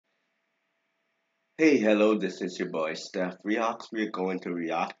Hey, hello, this is your boy Steff Reacts. We're going to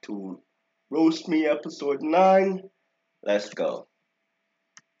react to Roast Me episode 9. Let's go.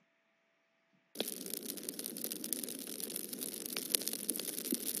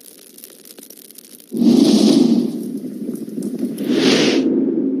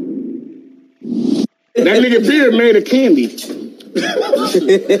 That nigga beard made of candy.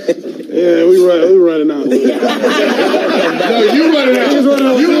 Yeah, we running out. No, you running out. You running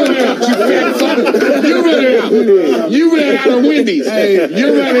out. You running out. You running out of Wendy's. Hey,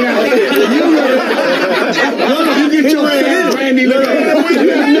 you running out. You running out. You get your ass, Randy. Look at He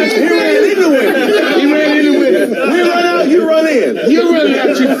ran into it. He ran into it. We run out, you run in. You running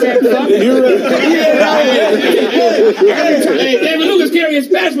out, you fat fuck. You running out. Hey, David Lucas carrying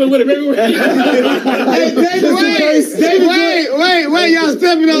spatula with him everywhere. Hey, David, wait, y'all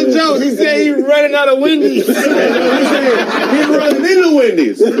stepping on jokes. He said he's running out of Wendy's. He said he's running into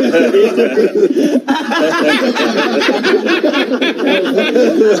Wendy's. Welcome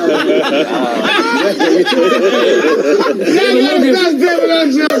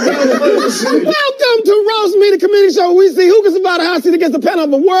to Roast Me, the community show where we see who can survive the hot seat against the panel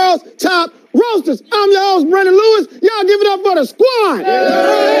of the world's top roasters. I'm your host, Brandon Lewis. Y'all give it up for the squad.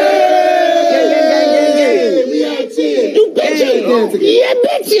 You bitch you. Yeah,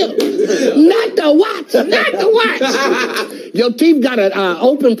 bitch you. Not the watch. Not the watch. Your team got an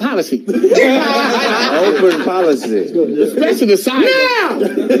open policy. Open policy. Especially the side. Now,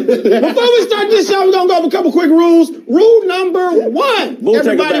 before we start this show, we're going to go over a couple quick rules. Rule number 1.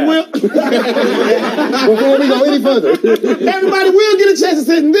 Everybody will. Before we go any further. Everybody will get a chance to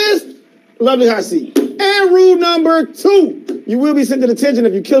sit in this lovely hot seat. And rule number 2, you will be sent to detention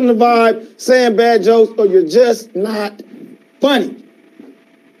if you're killing the vibe, saying bad jokes, or you're just not funny.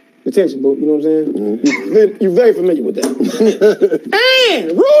 Detention, boo. You know what I'm saying? Mm-hmm. You're very familiar with that.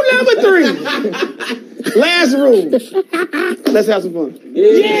 And rule number 3, last rule. Let's have some fun.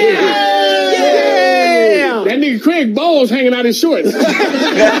 Yeah! That nigga Kraig balls hanging out his shorts. That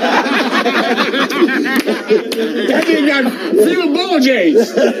nigga got Fila ball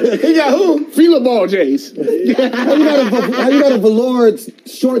J's. He got who? Fila ball J's. How you got a velour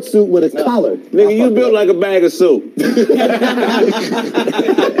short suit with a collar? Nigga, you built like a bag of soup. That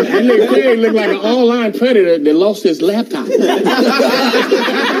nigga Kraig looked like an online predator that lost his laptop. Hey,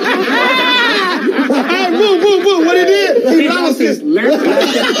 boo, what he did? He lost his laptop.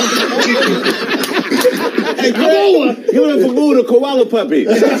 Hey, Kraig, you went from boo to koala puppy.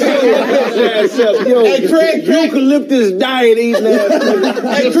 Hey, Kraig, eucalyptus diet eating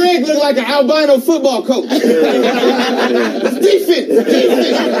ass. Hey, Kraig look like an albino football coach. Defense.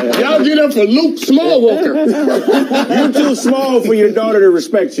 Y'all get up for Luke Smallwalker. You're too small for your daughter to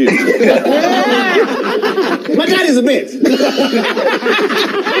respect you. My daddy's a bitch.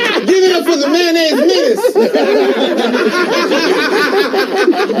 Give it up for the mayonnaise menace.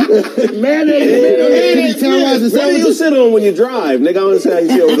 Mayonnaise. What do you sit on when you drive? Nigga, I don't understand how you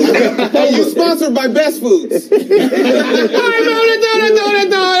feel with the Hey, you sponsored by Best Foods. Don't.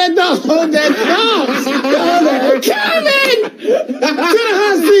 Coming to the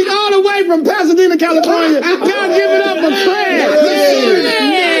hot seat all the way from Pasadena, California. Y'all give it up for Kraig.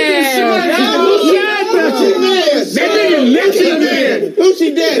 That nigga Lexi man.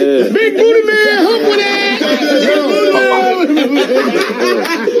 Hoochie Daddy. Big booty man. Hook with that.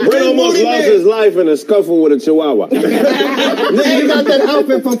 Brent almost lost his life in a scuffle with a chihuahua. Nigga, you got that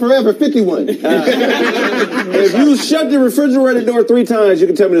outfit from Forever 51. If you shut the refrigerator door 3 times, you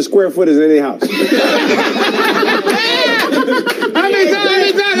can tell me the square footage in any house. How many times?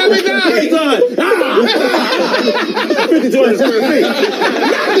 5,200 square feet.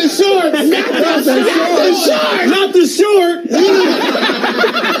 Not the short. Not the short.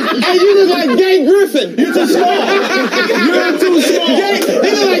 Hey, you look like Gay Griffin. You're too small. You're too small. You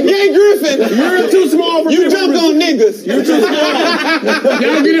look like Gay Griffin. You're too small for you people. You jumped on niggas. You're too small.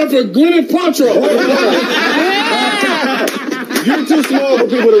 Y'all get up for Gwyneth Paltrow. You're too small for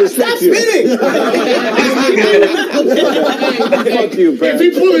people to respect you. Stop spitting! Fuck you, Pat. If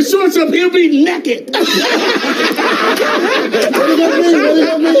he pull his shorts up, he'll be naked. What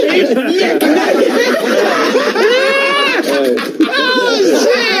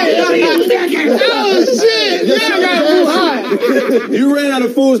Oh, shit! Y'all got too hot. You ran out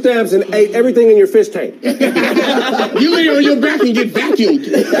of food stamps and ate everything in your fish tank. You lay on your back and get vacuumed.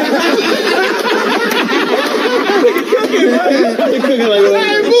 Cooking like a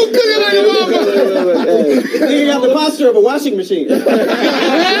motherfucker. You got the posture of a washing machine. And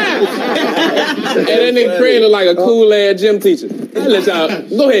that nigga Kraig look like a cool ass gym teacher. I'll let y'all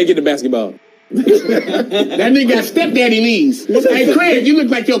go ahead and get the basketball. That nigga got stepdaddy knees. Hey, Kraig, you look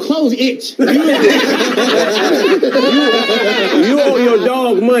like your clothes itch. You owe your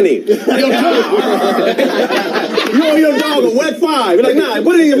dog money. You owe your dog a wet five. You're like, nah,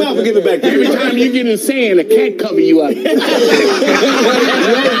 put it in your mouth and give it back to me. Every time you get in the sand, a cat cover you up. What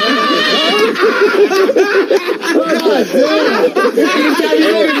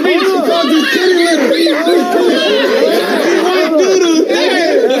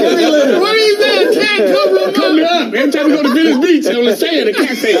is that? Cat cover up. Every time we go to Venice Beach, on the sand, the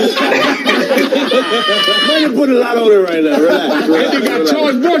cat say. Man, you put a lot on it right now. Relax. They got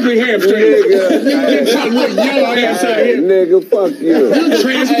Charles Barkley hamstrings. Nigga, fuck you. You're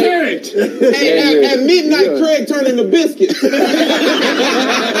transparent. Hey, at midnight, Kraig turned into biscuits.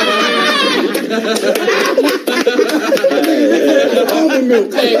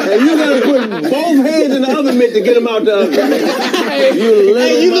 Hey, you gotta put both hands in the oven mitt to get them out the oven.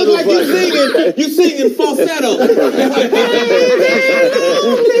 Hey, you look like you singing falsetto.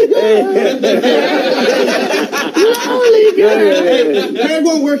 Kraig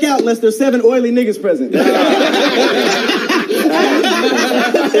won't work out unless there's 7 oily niggas present.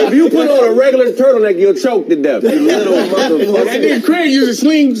 If you put on a regular turtleneck, you'll choke to death. You little motherfucker. That nigga Kraig used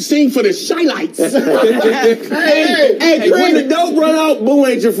to sing for the Shylights. Hey, when the dope run out, Boo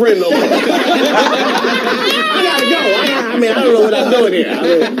ain't your friend no more. I gotta go. I don't know what I'm doing here.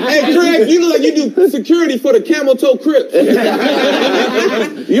 Hey, Kraig, you look like you do security for the Camel Toe Crips.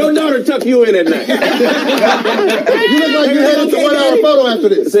 Your daughter tuck you in at night. You look like you're headed to 1 hour photo after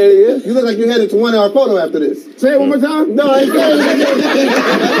this. Say it again. You look like you're headed to 1 hour photo after this. Say it one more time. No, I ain't saying it.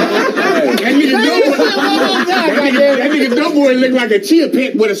 That nigga dope boy look like a chia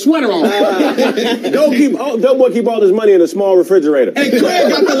pet with a sweater on. Dope boy keep all his money in a small refrigerator. Hey, Kraig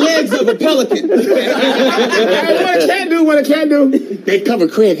got the legs of a pelican. What a cat do? They cover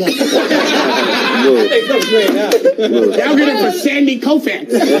Kraig up. They come Kraig out. Y'all get it for Sandy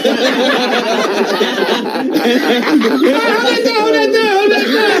Koufax.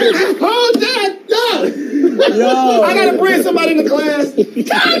 Hold that. Yo. I gotta bring somebody in the class. Come in!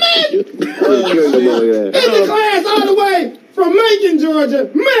 In the class all the way from Macon, Georgia,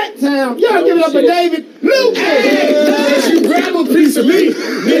 Matttown. Y'all give it up for David Lucas. You grab a piece of meat,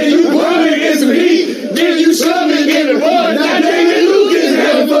 then you boil it in some heat, then you shove it in the mud. Now David Lucas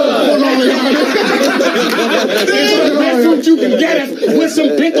have fun. This is the best fruit you can get us with some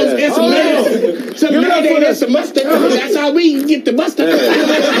pickles and some lettuce. Some mayonnaise and some mustard. That's how we get the mustard.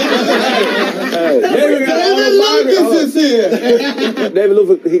 David Lucas is here. David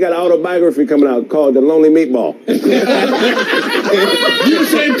Lucas, he got an autobiography coming out called The Lonely Meatball. You the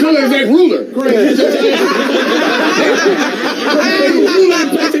same color as that ruler.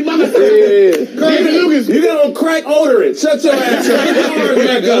 David Lucas, you got on crack odorant. Shut your ass up. Get your arms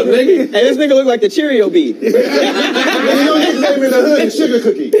back up, nigga. Hey, this nigga look like the Cheerio bee. You know his name in the hood, Sugar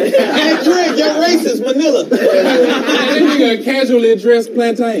Cookie. Hey, Kraig, you're racist, Manila. That nigga casually dressed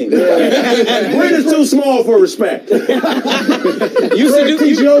plantain. Brent is too small for respect. You used to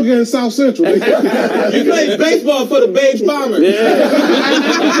teach yoga in South Central. You played baseball for the Babes Bombers.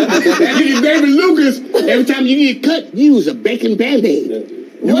 That nigga David Lucas, every time you get cut, you use a bacon Band-Aid.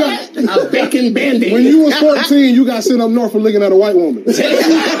 What? A bacon Band-Aid. When you was 14, you got sent up north for looking at a white woman. What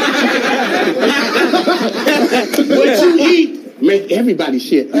you eat make everybody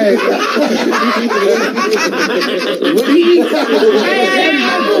shit. Hey. What do you eat? Hey,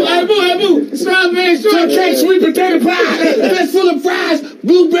 boo. Strawberry shortcake, sweet potato pie, fist full of fries,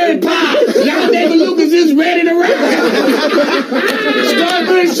 blueberry pie. Now David Lucas is ready to ride.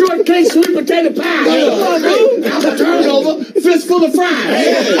 Strawberry shortcake, sweet potato pie. Now turnover, fist full of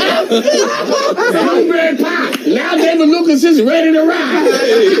fries. Blueberry pie. Now David Lucas is ready to ride.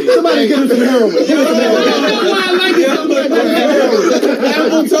 Somebody give him some heroin. Give him some heroin. Why I like it so much.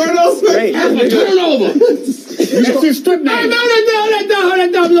 Apple turnover. Apple turnover. That's his strip name.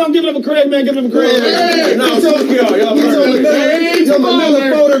 No, don't give him a Kraig, man. Give him a Kraig. No, fuck y'all. Y'all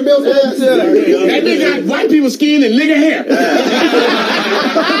That nigga got white people skin and nigga hair.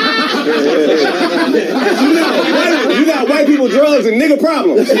 You got white people drugs and nigga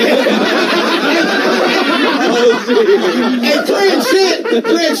problems. Hey,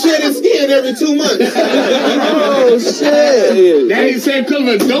 Kraig shed his skin every 2 months. Oh, shit. That ain't the same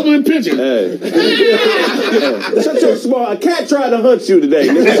color as Dublin pigeon. Hey. Shut your small. A cat tried to hunt you today.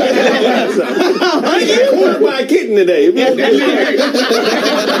 Nigga. I ain't caught by a kitten today.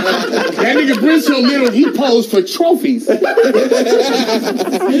 That nigga Brent so little, he posed for trophies. You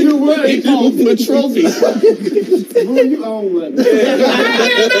what? He posed for trophies. Boy, you own one.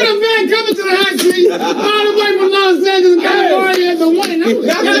 Another man coming to the hot seat all the way from Los Angeles, California, at the one and only.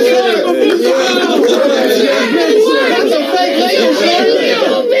 That's a fake lady,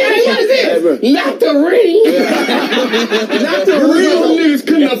 what is this? Not the ring. Not the real niggas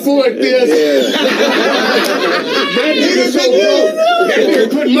couldn't afford this. That nigga so broke. That nigga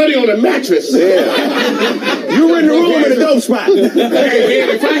put money on a mattress. You were in the room with a dope spot. Hey, man,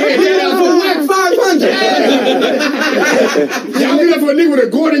 if I had that out for like 500. Y'all get up for a nigga with a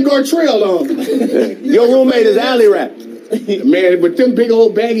Gordon Gartrell on. Your roommate is alley rap. Man, with them big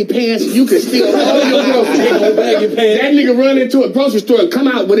old baggy pants, you can steal all your girls. Big old baggy pants. That nigga run into a grocery store and come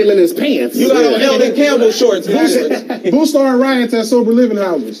out with him in his pants. You got on Eldon Campbell shorts. Who started riots at sober living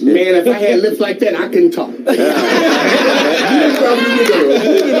houses? Man, if I had lips like that, I couldn't talk.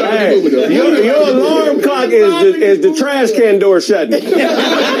 Hey, your alarm clock is the trash can door shutting.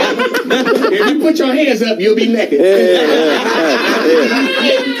 If you put your hands up, you'll be naked.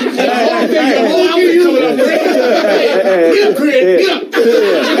 Get up, Kraig. Get up. Get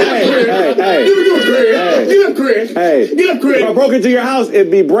up, Kraig. Get up, Kraig. If I broke into your house,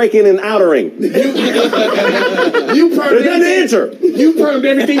 it'd be breaking and outering. You There's nothing to answer. You permed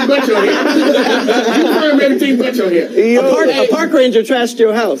everything but your hair. You permed everything but your hair. A park ranger trashed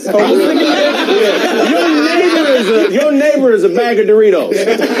your house. Your neighbor is a bag of Doritos.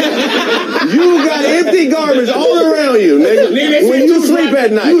 You got empty garbage all around you, nigga. When you sleep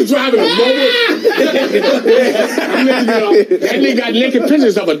at night. You was driving a mobile. That nigga got naked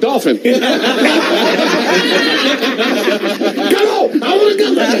pictures of a dolphin. Come on! I want to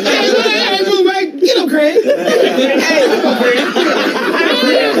go. Get him, Kraig.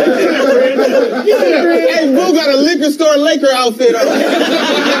 Hey, Boo got a liquor store Laker outfit on.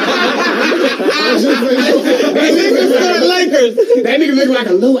 Liquor store Lakers. That nigga look like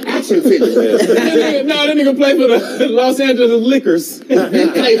a little action figure. No, that nigga play for the Los Angeles Lakers. He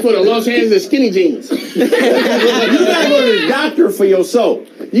played for the Los Angeles Skinny Jeans. You gotta go to the doctor for your soul.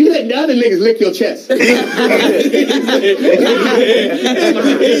 You let the other niggas lick your chest. Get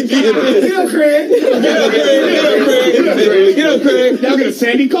up, Kraig. Get up, Kraig. Y'all get a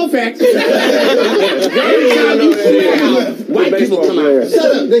Sandy Koufax. Every time you smile, white people come out.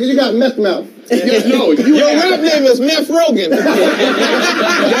 Shut up, nigga. You got meth mouth. No, Your rap name is Meth Rogan. Y'all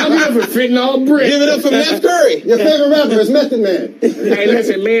get up for fentanyl bread. Give it up for Meth Curry. Your favorite rapper is Method Man. Hey,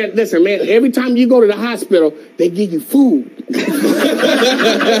 listen, man. Every time you go to the hospital, they give you food. What? You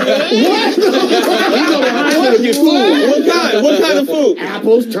go to the hospital to get food. What kind? What kind of food?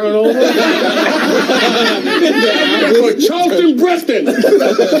 Apples, turnovers. For Charleston Preston.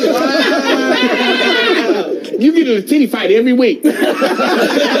 You get in a titty fight every week. A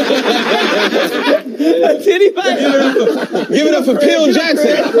titty fight? Give it up for Phil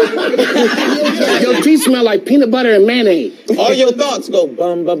Jackson. Your teeth smell like peanut butter and mayonnaise. All your thoughts go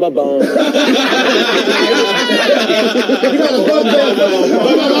bum bum bum bum.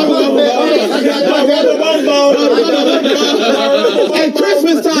 At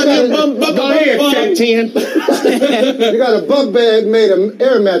Christmas time, you bum bum Go ahead, fat 10. You got a bug bag made of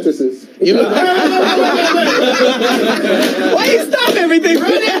air mattresses. You look Why you stop everything? You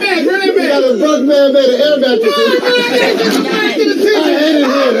got a bug bag made of air mattresses. I hate it here.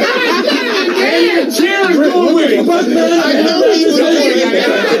 and your chair is going with it. I know he was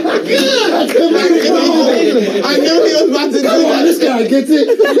I knew he was about to do that. This guy gets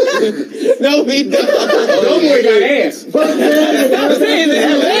it. No, he doesn't. No boy got ass.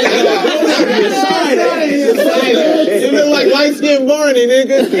 You look like light-skinned Barney,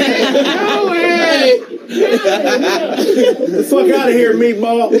 nigga. No way. Get the fuck out of here,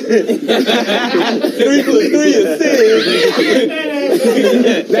 meatball. 3 + 3 is 6.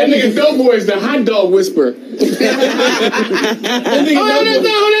 That nigga Doughboy is the hot dog whisperer. Hold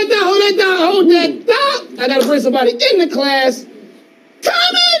that thought. I gotta bring somebody in the class.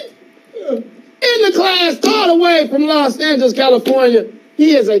 Coming in the class all the way from Los Angeles, California.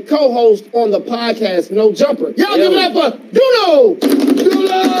 He is a co-host on the podcast No Jumper. Y'all give it up for Duno!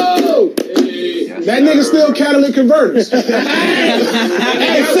 Duno! That nigga still catalytic converters. Hey,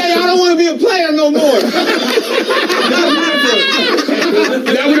 say I don't want to be a player no more.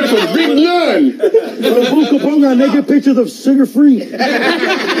 Now we're for Big Nun. Kapone got naked pictures of sugar free. Hey,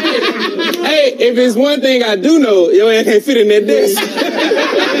 if it's one thing I do know, your ass can't fit in that desk.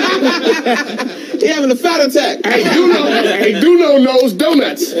 He having a fat attack. Hey, Duno knows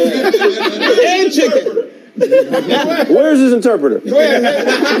donuts. And chicken. Where's his interpreter?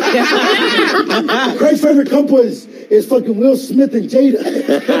 Craig's favorite cup was is fucking Will Smith and Jada.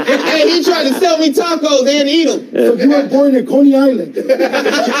 Hey, he tried to sell me tacos and eat them. So you were born in Coney Island. Get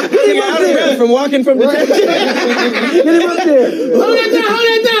him up there. From walking from detention. Get him up there. Hold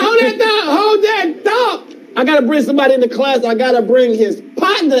that thought. I gotta bring somebody in the class. I gotta bring his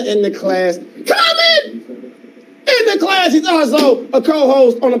partner in the class. Coming in the class. He's also a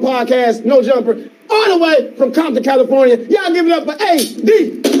co-host on the podcast, No Jumper, all the way from Compton, California. Y'all give it up for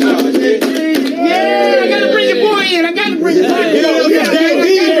A.D. Yeah, I gotta bring your boy in.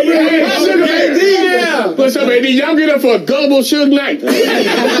 What's up, AD? Y'all get up for a gullible Suge Knight.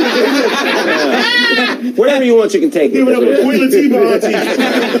 Whatever you want, you can take it. Give it up for Queen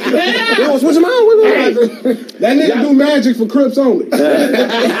Latifah. What's your mom? That nigga do magic for Crips only. All right,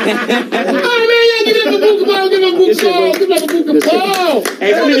 man, y'all give it up for Buka Ball. Give it up for Buka Ball. Give it up for Buka Ball.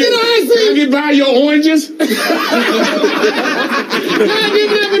 Hey, can you get by your oranges? Give it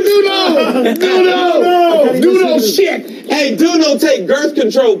up for Duno. Duno shit. Hey, Duno take birth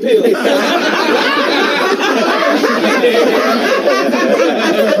control pills.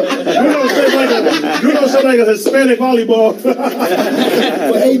 You know, sound like a Hispanic volleyball.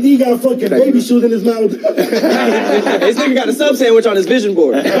 But AD got fucking baby shoes in his mouth. This nigga got a sub sandwich on his vision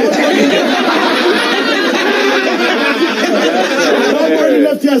board. Nobody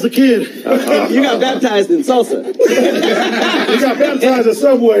left you as a kid. You got baptized in salsa. You got baptized at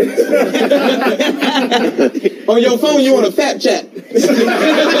Subway. On your phone, you on a fat chat.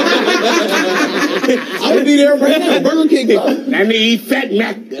 I'm gonna be there right now. Burger King. That nigga eat fat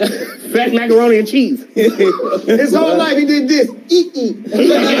macaroni and cheese. His whole life he did this. Eat.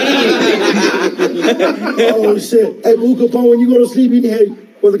 Oh shit! Hey, Buka Ball, when you go to sleep, you need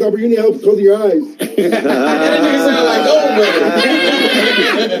help closing your eyes. That nigga sound like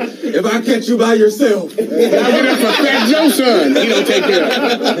if I catch you by yourself. I get up for Fat Joe's son. He don't take care of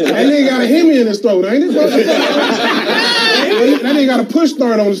it. That nigga got a Hemi in his throat, ain't it? That nigga got a push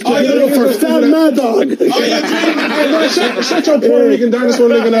start on his throat. Oh, you know, for Fat Mad Dog. Shut your Puerto Rican dinosaur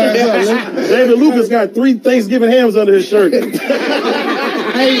looking ass up, man. David Lucas got 3 Thanksgiving hams under his shirt.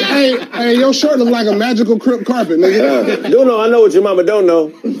 Hey, your shirt look like a magical Crip carpet, nigga. Don't know. I know what your mama don't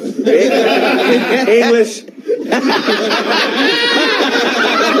know. English.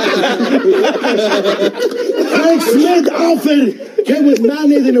 Frank Smith outfit came with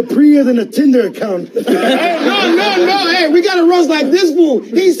mayonnaise and a Prius and a Tinder account. Hey, no. Hey, we got to roast like this fool.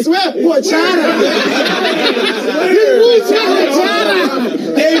 He swept for China. This fool China.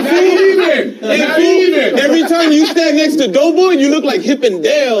 Hey, fool. Every time you stand next to Doughboy, you look like Hip and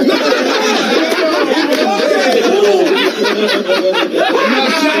Dale.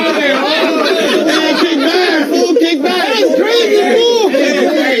 Kick back. That's crazy, fool.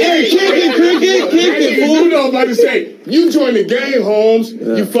 Hey, kick it, fool. You know, I'm about to say, you joined the game, Holmes.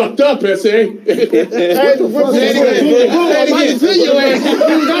 You fucked up, S.A.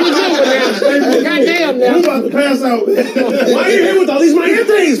 Goddamn now. I'm about to pass out. Why are you here with all these Miami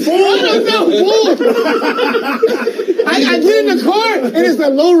things, fool? I don't know, fool. I get in the car and it's a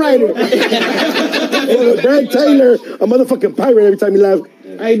lowrider. Brent Taylor, a motherfucking pirate every time he laughs.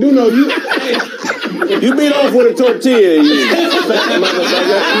 Hey, do know you. You beat off with a tortilla, you fat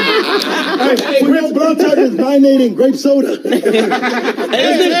motherfucker. Real blood type is mayonnaise and grape soda.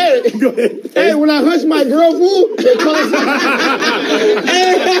 Hey, when I hush my girl, fool, they call us.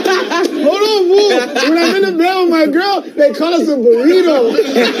 Hold on, fool. When I'm in the bed with my girl, they call us a burrito.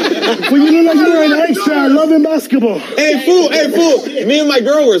 When you look like you're an extra, I love in basketball. Hey, fool. Me and my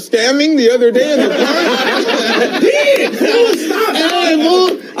girl were scamming the other day in the park. Hey,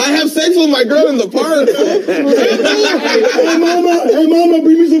 fool. I have sex with my girl in the park. Hey, mama,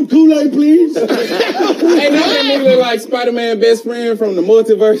 bring me some Kool-Aid, please. Hey, now that nigga look like Spider-Man best friend from the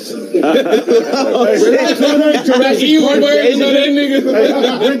multiverse. That evil bird, you know that nigga.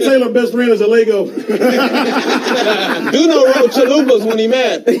 Brent Taylor, best friend, is a Lego. Duno wrote chalupas when he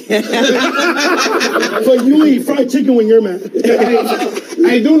mad. So you eat fried chicken when you're mad.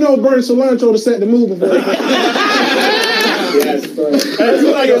 Hey, do know burn cilantro to set the mood before. Yes, sir. Hey,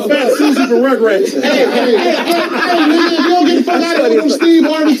 you like a fat Susie from Rugrats. Hey, nigga, you don't get the fuck out of them Steve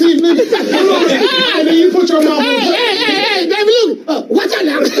Harvey teeth, nigga. And then you put your mouth on Hey, David Luke, watch out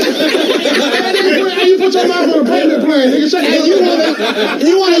now. Hey, you put your mouth on a payment plan, nigga. Shut the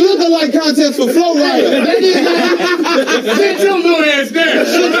You want to look like contest for Flow Rider. Sit your little ass down.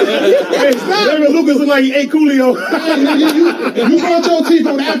 David Lucas look like he ate Coolio. You brought your teeth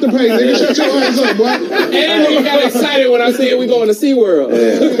on Afterpay, nigga. Shut your ass up, boy. And nigga got excited when I said we going to SeaWorld.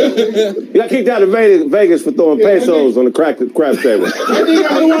 You got kicked out of Vegas for throwing pesos on the craps table. I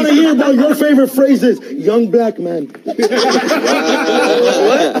don't want to hear about your favorite phrases. Young black man.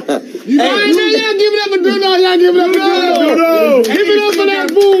 What? Y'all give it up for Duno. Y'all give it up for Duno. Give it up for that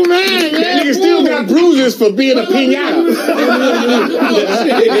fool, man. That nigga still got bruises for being a pinata.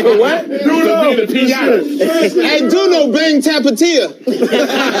 What? Duno. Being a pinata. Hey, Duno bang Tapatia.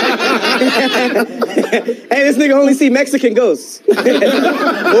 Hey, this nigga only see Mexican ghosts.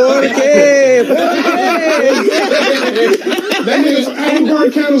 That nigga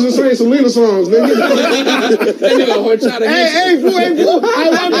burn candles and sang Selena songs, nigga. Hey, fool. I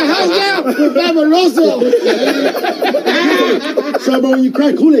want the house down with Barbarossa. So when you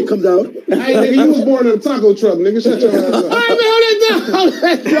crack Kool-Aid comes out. Hey, nigga, you was born in a taco truck, nigga. Shut your ass up. All right, man, hold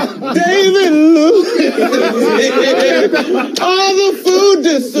that down. David Luke. All the food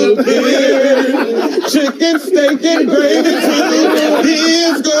disappeared. Chicken, steak, and gravy too. He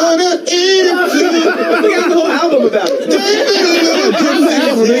is gonna eat it too. We got the whole album about it. David Luke.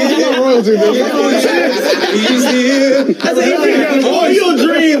 Royalty, nigga. He's here. All your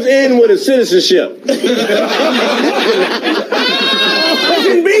dreams end with a citizenship.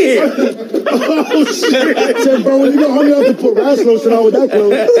 Shouldn't be here. Oh shit! I said, bro, when you go home, you have to put rice lotion on with that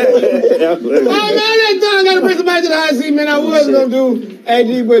clothes. Oh man, that done. I gotta bring somebody to the high seat, man. I was gonna do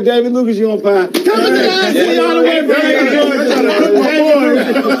AD with David Lucas, you on pie. Coming to the high seat all the way, bro.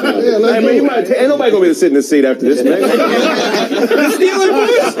 Hey, man, you might ain't nobody gonna be sitting in the seat after this, man. Stealing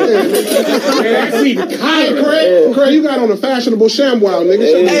boys? Hey, Kraig, you got on a fashionable ShamWow,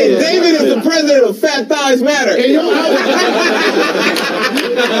 nigga. Hey, David is the president of Fat Thighs Matter. Hey, yo,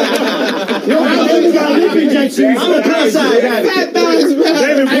 David got lip injections. I'm the plus side. Fat Thighs Matter.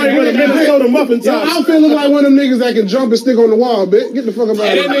 David played with a Minnesota muffin your top. outfit look like one of them niggas that can jump and stick on the wall, bitch. Get the fuck up out of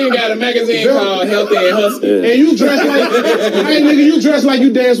here. That nigga got a magazine called Healthy and Husky. And you dress like, hey nigga, you dress like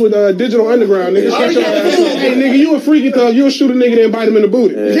you dance with Digital Underground, nigga. Shut your ass up. Hey nigga, you a freaky thug. You'll shoot a nigga and bite him in the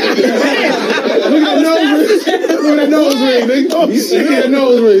booty. Look at that nose ring. Look at that nose ring, nigga. Look at that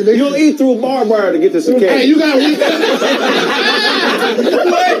nose ring, nigga. You'll eat through barbed wire to get to some Hey, candy. you got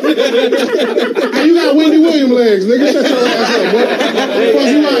Hey, you got Wendy Williams legs, nigga. Shut your ass up, boy. Fuck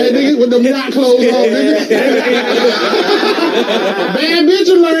you out here, nigga, with them knot clothes on, nigga. Bad bitch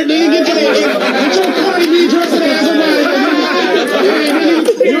alert, nigga. Get your Cardi B dressing ass away.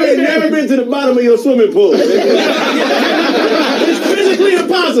 You ain't never been to the bottom of your swimming pool. It's physically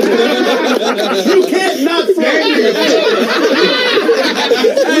impossible. You can't not float.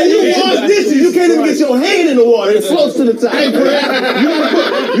 Hey, you wash dishes, you can't even get your hand in the water. It floats to the top. Hey, Kraig,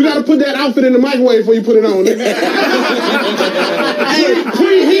 you gotta put that outfit in the microwave before you put it on, nigga. Hey,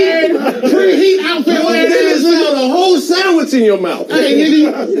 preheat outfit. There's a whole sandwich in your mouth. Hey,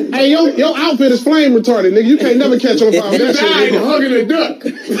 nigga, hey, your outfit is flame retarded, nigga. You can't never catch on fire with that shit, nigga. Hugging a duck.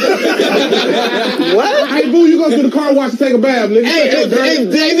 What? Hey, boo, you go to the car wash to take a bath, nigga. Hey,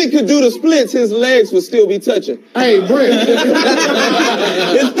 if David could do the splits, his legs would still be touching. Hey, Brent.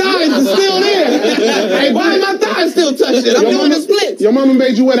 His thighs are still there. Hey, why are my thighs still touching? I'm doing the splits. Your mama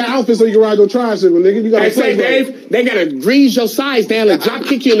made you wear that outfit so you can ride your tricycle, nigga. You gotta Hey, say, Dave, they gotta grease your sides down and drop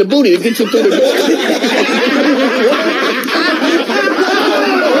kick you in the booty to get you through the door.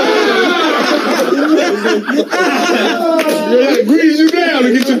 They grease you down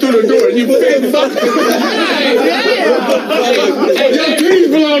to get you through the door. You fat fuck. Hey, your teeth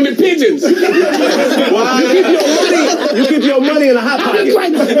belong to pigeons. You keep your money in a hot pocket.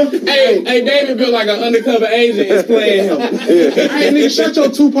 Hey, David built like an undercover agent is playing him. Hey, nigga, shut your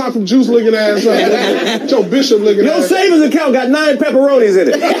Tupac from Juice looking ass up. Shut your Bishop looking Your ass up. savings account got 9 pepperonis in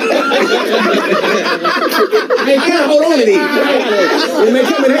it. I can't hold on to these. It may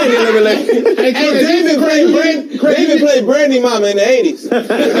come in handy a little bit. Hey, David played Brandy Mama in the 80s.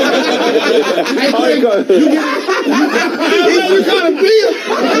 Hey, Kraig, you got a beer.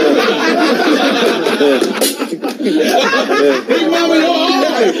 Big Mama, you're all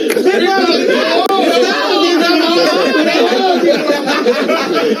right. Big Mama,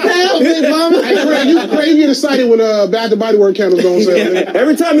 Big Mama. Hey, Kraig, you get excited when Bath & Body Works candles go on sale, nigga.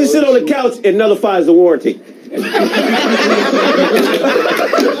 Every time you sit on the couch, it nullifies the warranty. you ain't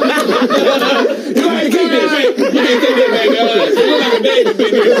keep this. You can't take that back. You look like a David,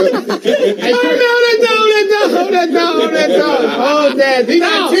 baby. Hey, hold that. He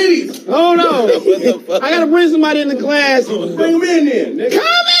got titties. Hold on. I gotta bring somebody in the class. Bring them in there, nigga.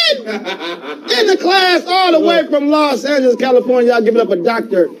 Coming in the class all the way from Los Angeles, California. Y'all giving up a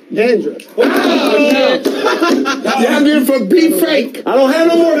Dr. Dandruff. Y'all get for beef fake. I don't have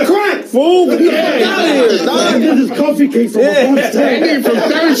no more crack, fool. Get out of here, dog. This is coffee cake from a food They stand. need from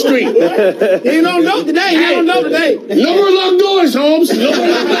 3rd Street. He don't know today. No more locked doors, Holmes. No more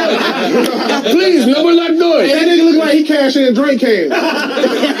locked doors. Please, no more locked doors. Hey, that nigga look like he cashed in drink cans.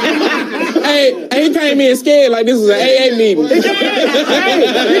 Hey, he came in scared like this was an AA meeting. Hey, I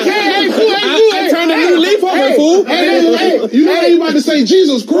turned a new leaf over, fool. Hey, you know you about to say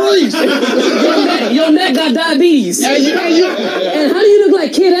Jesus Christ. Your neck got diabetes. And how do you look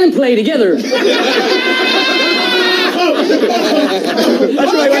like Kid and Play together?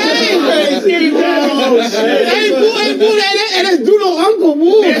 And that's Duno uncle,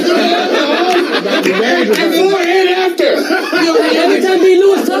 boy. Before and after. Every time B.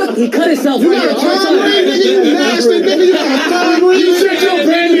 Lewis talk, he cut himself. You got a Tom Reed, nigga. You nasty, nigga. You got a Tom Reed. You shut your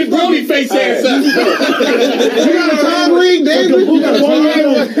Brandon Brody face ass up. You got a Tom Reed, David. You got a Tom Reed.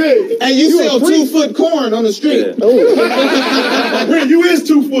 And you sell 2-foot corn on the street. Brent, you is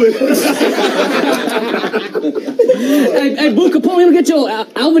 2 foot. Hey, Boo Kapone, you get your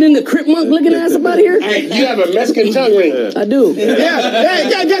Alvin in the Crip Monk looking ass up out of here? Hey, you have a Mexican tongue ring. I do.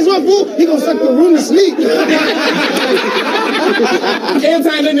 Yeah, guess what, fool? He gonna suck the room and sleep. Every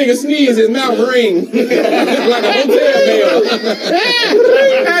time that nigga sneeze, his mouth ring. Like a hotel bell.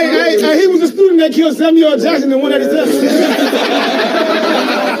 Hey, he was a student that killed Samuel Jackson in 187.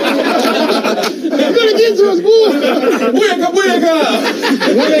 I'm gonna get to us, boy. Where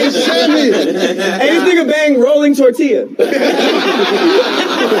 187. Hey, this nigga bang rolling tortilla.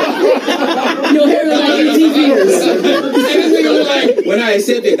 Your hair look like ET fingers. And this nigga was like, when I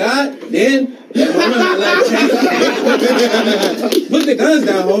accepted God, then put the guns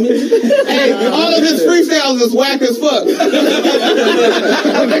down, homie. Hey, all of his freestyles is whack as fuck.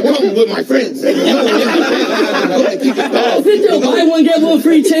 Come with my friends. Is this your buy one get one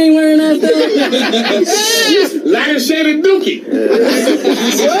free chain wearing ass though? Lighter shade of dookie.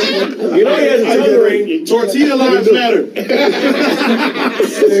 You know he has a tongue ring. Tortilla lives matter. They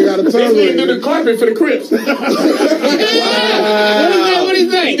got a tongue He ring. do the carpet for the Crips. What do you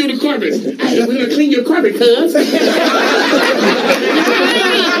think? He do the carpet. Hey, we're gonna clean your carpet, cuz.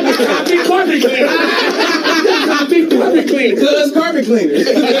 Big carpet cleaner. Big carpet cleaner. Cuz carpet cleaner.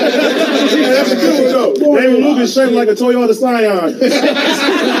 That's a good one, though. David Luke is shaped like a Toyota Scion.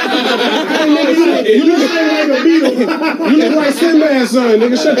 You look like a Beetle. You look like Sinbad's son,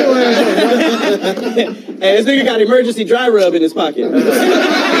 nigga. Shut your ass up, man. Hey, this nigga got emergency dry rub in his pocket.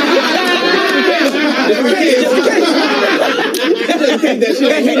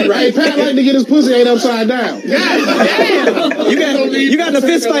 Hey, Pat like to get his pussy ate upside down. You got in a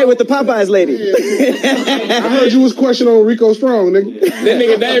fist fight with the Popeyes lady. I heard you was questioning on Rico Strong, nigga. That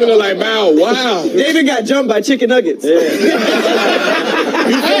nigga David look like Bow Wow. David got jumped by chicken nuggets. Hey,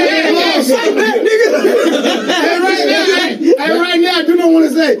 right now, I do not want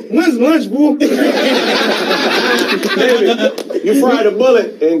to say, when's lunch, boo? David, you fried a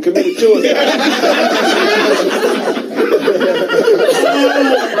bullet and committed suicide.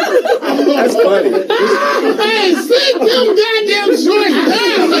 That's funny. Hey, sit them goddamn shorts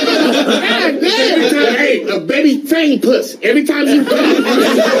down. God damn. Hey, a baby fang puss. Every time you water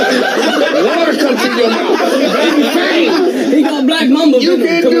comes through your mouth. Baby fang. He got Black Mamba. You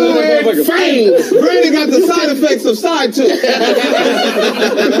can do it. Fangs. Brandon got the side effects of side tooth.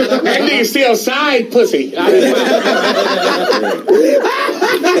 That nigga still side pussy. He's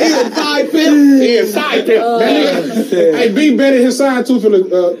a side pimp. He is side pimp. Hey, B betted his side tooth in the.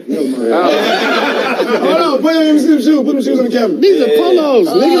 Hold on, put them shoes. Put them shoes on the camera. These are polos.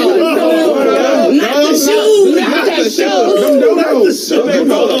 Not the shoes. Not the shoes. Them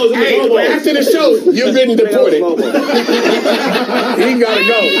dodos. Hey, after the show, you're getting deported. He gotta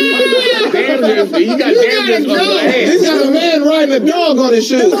go. You got damages on your ass. He's got a man riding a dog on his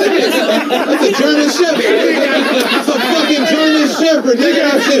shoes. That's a German Shepherd. That's a fucking German Shepherd. Nigga,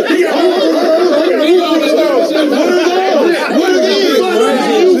 that shit. What are these?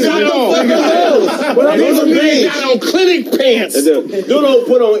 Those are made out on clinic pants. Dudo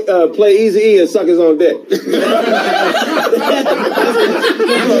put on play Easy E and suck his own dick. Boys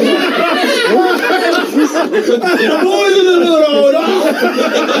in the middle.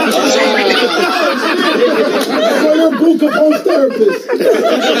 For your Boo Kapone therapist.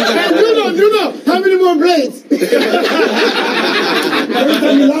 Do know. How many more blades? Every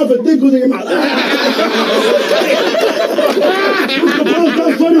time you laugh, a dick goes in your mouth. Kapone,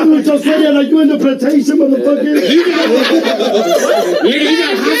 stop funny with your story like you interpretation, motherfucker. You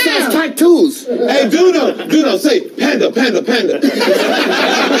got hot sauce tattoos. Hey, Duno, say panda.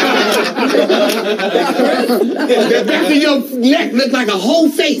 The back of your neck look like a whole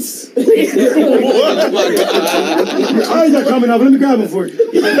face. Your eyes are coming up. Let me grab them for you.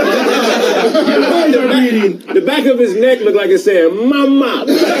 Your eyes are bleeding. The back of his neck looked like it said, Mama.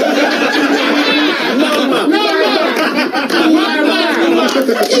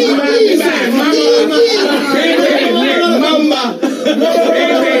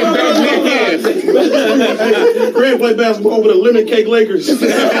 again. Kraig played basketball with the Lemon Cake Lakers. Yeah,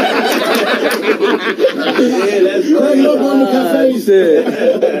 that's Kraig up on the cafe. And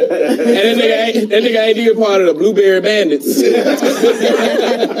that nigga ain't even part of the Blueberry Bandits.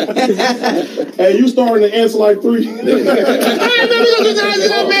 Hey, you starting to answer like 3. Hey, man, we gonna get the ass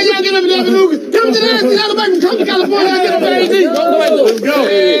up, man. Y'all get up in there, Lucas. Come to the ass, y'all back from California. Y'all get up there, let's go.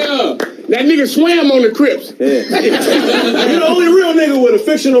 Yeah. That nigga swam on the Crips. Yeah. You're the only real nigga with a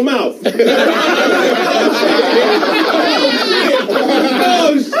fictional mouth.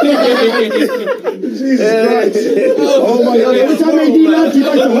 Oh, shit. Jesus Christ. Oh, my God. Every time AD laughs, he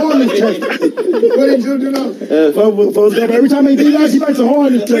likes a horn in his chest. What did you do now? Every time AD laughs, he likes a horn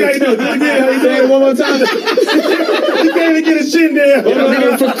in his chest. How you doing? One more time. He can't even get his chin down.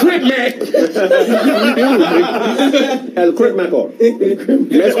 For Crip Mac. Has a Crip Mac on.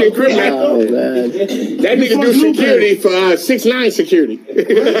 Mexican Crip Mac. Oh, man. That nigga do security for 6ix9ine security.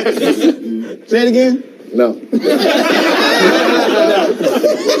 Say it again. No.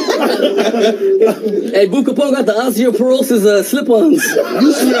 Hey, Boo Kapone got the osteoporosis slip-ons.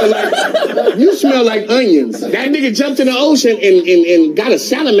 You smell like onions. That nigga jumped in the ocean and got a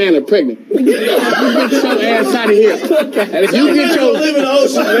salamander pregnant. Get your ass out of here.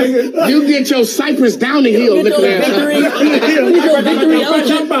 You get your Cypress down the hill looking ass.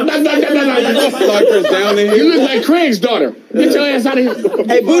 Cypress down the hill. You look like Craig's daughter. Get your ass out of here.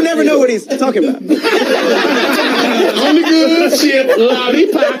 Hey, Boo never know what he's talking about. On the good ship,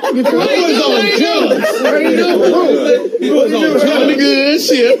 lollipop. Get your ass on drugs. On the good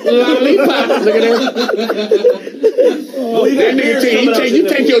ship, lollipop. Look at that. That nigga you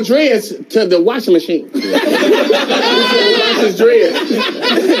take your dreads to the washing machine. Wash his dreads.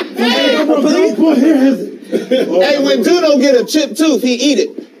 Hey, when Duno get a chipped tooth, he eat it.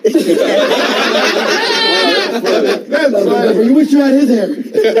 You wish you had his hair.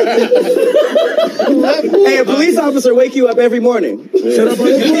 Hey, a police officer wake you up every morning. Shut up,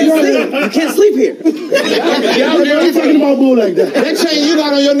 you can't sleep here. Y'all talking about Boo like that. That chain you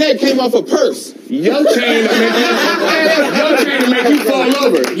got on your neck came off a purse. Your chain to make you fall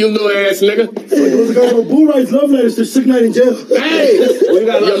over, you little ass nigga. Boo writes love letters to 6ix9ine in jail. Hey,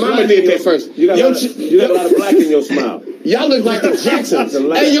 your mama did that first. You got a lot of black in your smile. Y'all look like the Jacksons.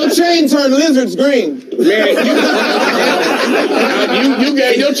 Hey, your chain turned lizards green. Man, you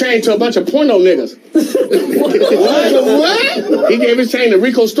gave your chain to a bunch of porno niggas. What? He gave his chain to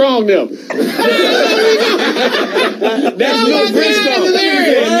Rico Strong them. That's Lil Briscoe.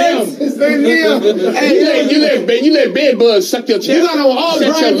 Hey, you let bed bugs suck your chain. You got on all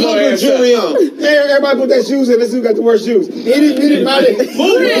Brian Pumper jewelry on. Hey, everybody put that shoes in. Let's see who got the worst shoes. Anybody?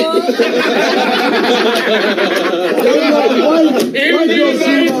 He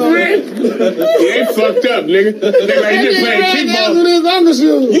ain't fucked up, nigga. Nigga ain't just playing kickball.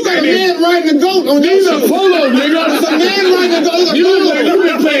 You got a man riding a goat on these are polos, nigga. It's a man riding a goat. You look like you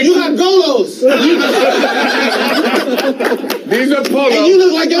been playing. You got golos. These are polos. And you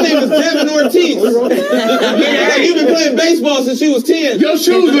look like your name is Devin Ortiz. Like you've been playing baseball since you was 10. Your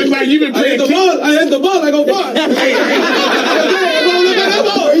shoes look like you've been playing kickball. I hit the ball, I go far. I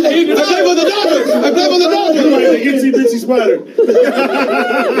play for the Dodgers. I play for the Dodgers. Itsy Bitsy Spider. I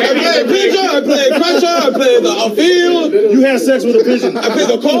play pitcher, I play catcher, I play the outfield. You had sex with a pigeon. I play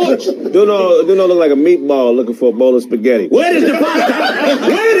the coach. Duno look like a meatball looking for a bowl of spaghetti. Where is the pasta?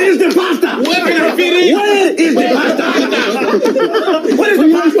 Where is the pasta? Where can I fit in? Where is the pasta? What is the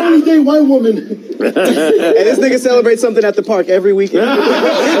pasta? Only day white woman. And this nigga celebrates something at the park every weekend.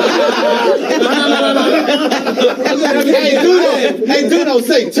 Hey, Duno,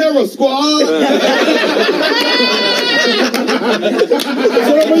 say Terror Squad.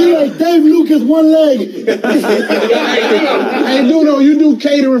 So you like Dave Lucas one leg. Hey, Duno, you do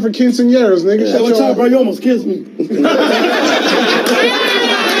catering for quinceañeras, nigga. Hey, what's up, bro? You almost kissed me.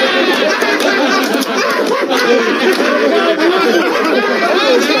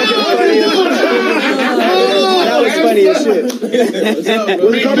 That was funny as shit. What's up,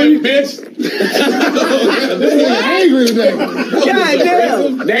 bitch? Angry today. God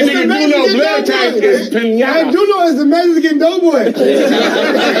damn. That nigga Duno blood type is pinata. Duno is the Mexican doughboy.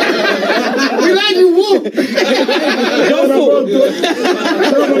 We like you, whoop.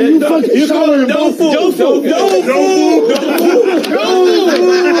 You call him Dofu.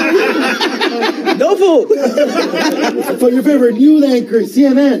 For your favorite news anchor,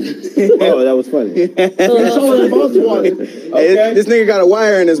 CNN. Oh, that was funny. Hey, this nigga got a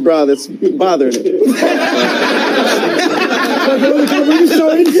wire in his bra that's bothering him.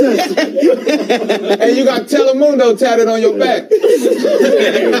 And you got Telemundo tatted on your back.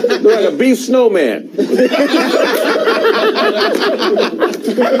 Look like a beef snowman.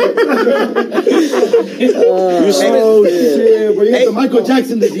 Oh shit, bro! You got the Michael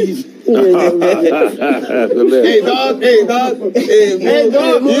Jackson disease. Hey dog. Hey dog. Hey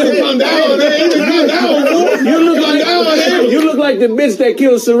dog. You come down. You look like the bitch that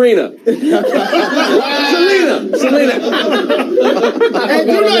killed Serena. Selena.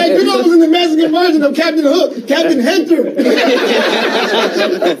 Hey, you know who's in the Mexican version of Captain Hook? Captain Hector.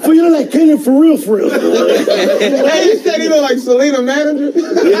 So you look like Kenyon for real. Hey, you said he look like Selena manager? Like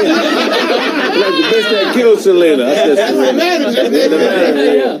the bitch that killed Selena. That's the manager.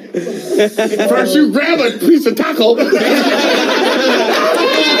 First you grab a piece of taco. You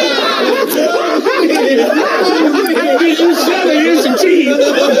shove it in some cheese. Oh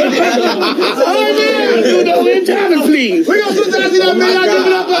man, you know in time, please. We gonna put that in up, man. Y'all give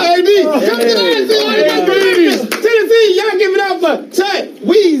it up for AD. Come to the Tennessee, y'all give it up for Chet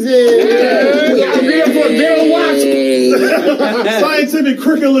Weezy. I'm here for Bill Watson. Scientific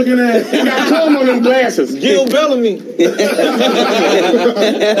cricket looking at. You got comb on them glasses. Gil Bellamy.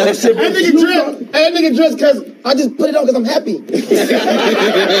 That nigga dressed because I just put it on because I'm happy.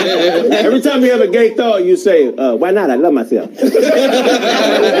 Every time you have a gay thought, you say, why not? I love myself. Hey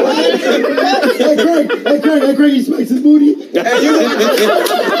Kraig, he smacks his booty. Hey, you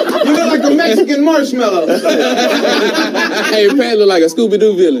look like a Mexican marshmallow. Hey, Pat look like a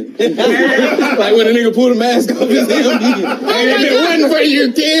Scooby-Doo villain. Like when a nigga pulled a mask off his head. And if it wasn't for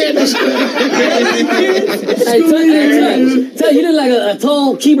you, kid. Hey, tell you look like a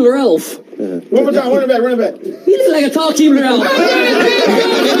tall Keebler elf. One more time, run it back. He look like a tall Keebler elf.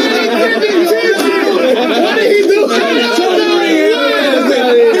 What did he do?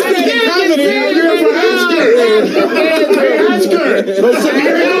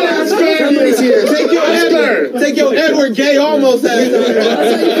 Take your Edward Gay almost ass.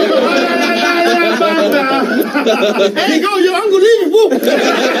 Hey, go, your uncle leaving, boo.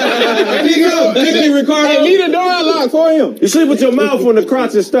 Hey, Ricardo. Hey, leave the door unlocked for him. You sleep with your mouth on the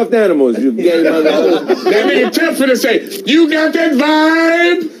crotch of stuffed animals, you gay motherfucker. That nigga Tiff finna say, you got that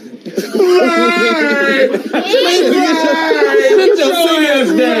vibe? Right. Put your ass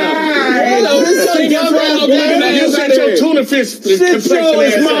down. You said your tuna fish Shit show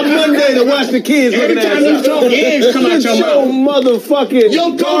is my Monday to watch the kids looking at every time you talk, eggs come out your mouth. Motherfucking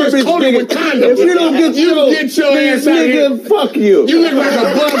your dog is coated with condoms. If you don't get your ass out here. Fuck you. You look like a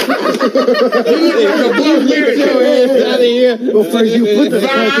buff. You look like a buff lyric. Get your ass out of here. Well, first you put the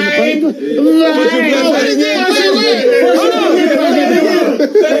crack in the pipe.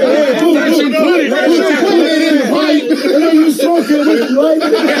 First you put it in the pipe. And then you smoke it with you, right?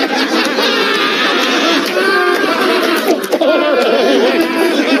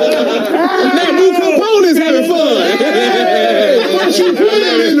 Now, new Kapone is having fun. First you put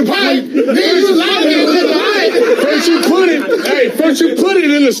it in the pipe, then you light it in the pipe. First you put it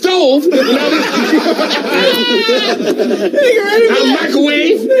in the stove. A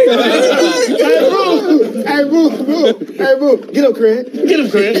microwave. Hey, boo. Get up, Kraig.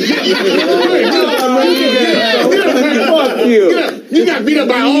 Fuck you. You got beat up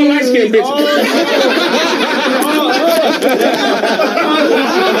by all light-skinned bitches.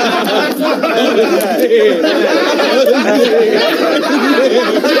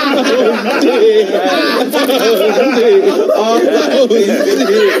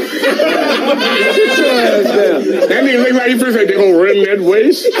 That nigga look like you first said they gonna run that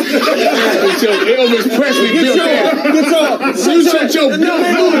waist. Until Elvis Presley built that. You shut your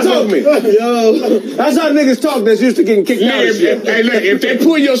mouth. Talk me. Yo. That's how niggas talk that's used to getting kicked out of shit. Hey, look, if they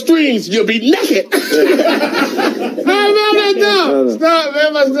pull your strings, you'll be naked. Stop, man.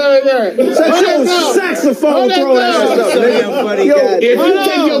 My stomach hurt. Set your saxophone throw ass up, nigga. If you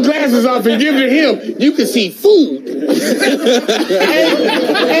take your glasses off and give it to him, you can see food.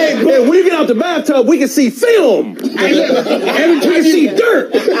 Hey, when we get out the bathtub, we can see film. Hey, look, every We time can see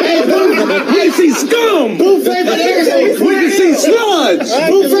dirt. We can see scum. Boo's favorite animal. We can see sludge.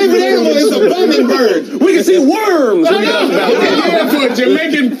 Boo's favorite animal is a bumming bird. We can see worms. yeah, for a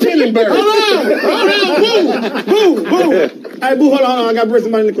Jamaican pinning bird. Hold on, boo. Hey, boo, hold on. I got to bring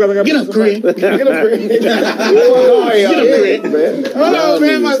somebody in the club. Get up, Kraig. Get up, Kraig. Hold on,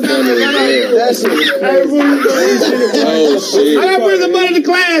 man. My stomach. Hey, boo. Oh, shit. I got to bring somebody in the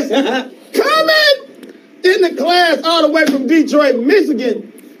class. Coming in the class all the way from Detroit,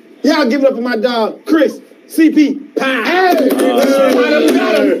 Michigan. Y'all give it up for my dog, Chris. CP. Got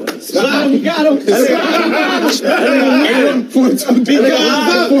him. Because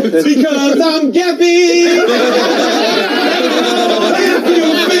I'm gappy.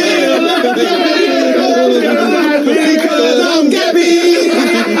 Because I'm gappy.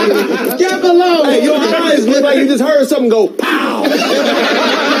 Gap alone. Hey, your eyes look like you just heard something go pow.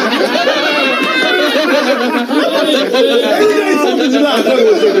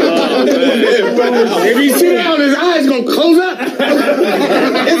 If he sit down, his eyes gonna close up.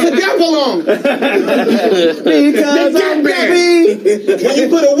 It's a gap along. Because I'm Gappy. When you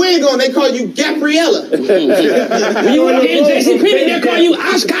put a wig on, they call you Gabriella. When you want to get JCP, they call you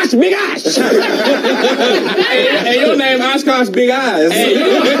Oshkosh Big Osh. Hey, your name Oshkosh Big Eyes. Hey,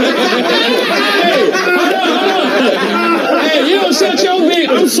 you don't shut your big.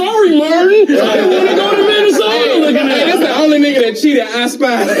 I'm sorry, Martin. I didn't want to go to Minnesota looking at Hey, that's the only nigga that cheated I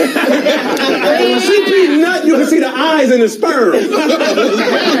Spy. When CP nut, you can see the eyes in the sperm.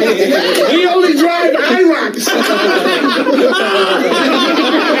 He only drive IROCs.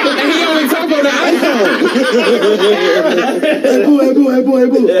 And he only talk on the iPhone. Hey, boo.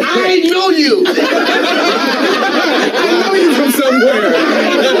 I know you. I know you from somewhere.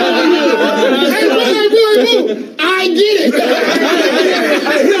 Hey, boo. I get it.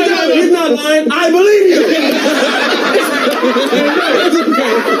 He's not lying. I believe you.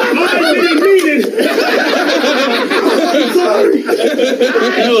 I didn't mean it. I'm sorry.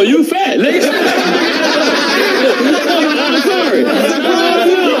 No, you fat, nigga. I'm sorry.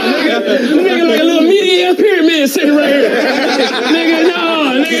 You nigga like a little meaty-ass pyramid sitting right here. Nigga, no.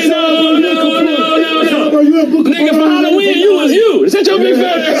 Nigga, for Halloween, you was you. Shut your big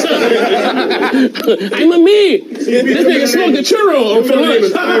fat ass up. I'm a me. This nigga smoked a churro for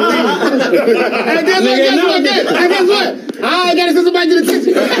lunch. Hey, guess what? I gotta send somebody to the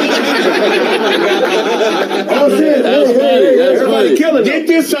kitchen. Oh shit! Everybody killing Get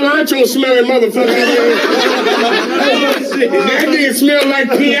this cilantro smelling motherfucker. That nigga smell like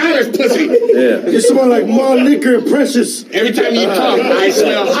Piana's pussy. Yeah. You smell like malt liquor and precious. Every time you talk, I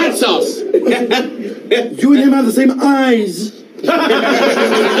smell hot sauce. You and him have the same eyes.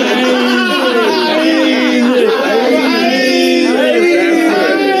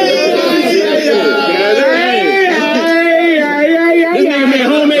 This nigga made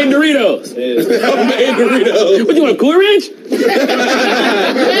homemade Doritos. Homemade Doritos. What, you want a Cool Ranch?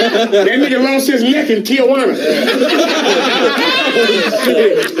 That nigga lost his neck in Tijuana.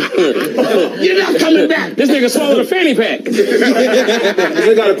 You're not coming back. This nigga swallowed a fanny pack.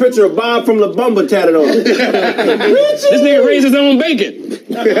 They got a picture of Bob from La Bamba tatted on him. This nigga raised his own bacon.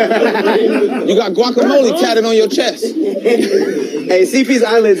 You got guacamole tatted on your chest. Hey, CP's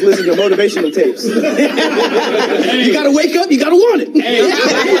eyelids listen to motivational tapes. You gotta wake up, you gotta want it. Hey,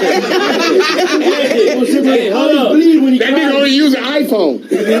 hold on. That nigga only use an iPhone.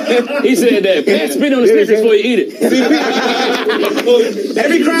 He said that. Pat spit on the stickers before you eat it.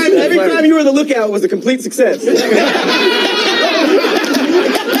 Every crime you were on the lookout was a complete success.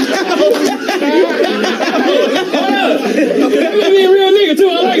 That made me a real nigga too.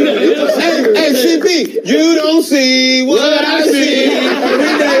 I like that. Hey, CP, you don't see what I see.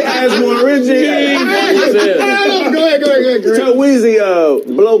 Every day as more rigid. Go ahead. Tell Weezy,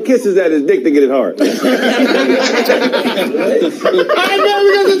 blow kisses at his dick to get it hard. All right, man,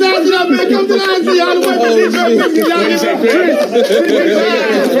 we got to dance it up, man. Come to the IC. All the way from Detroit.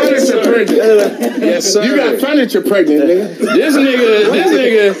 Yes, sir. You got furniture pregnant, nigga. This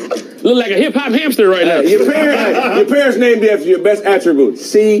nigga look like a hip hop hamster right now. Your parents named you after your best attribute.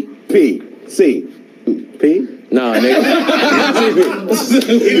 C-P. C-P? Nah, nigga.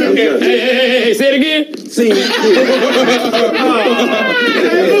 Hey, say it again. C-P.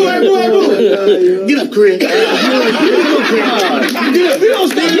 Hey, boo. Get up, Kraig. Get up. You don't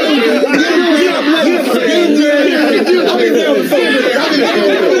stay here.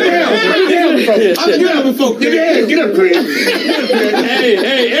 Get up, Kraig.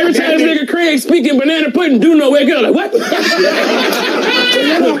 Hey, every time this nigga Kraig speaking banana pudding, do no wake up. Like, what?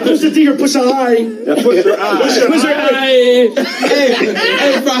 Push it to your push a eye. Push your eye. Push your eye.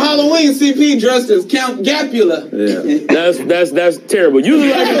 Hey, for Halloween, CP dressed as Count Gapula. Yeah. That's terrible. You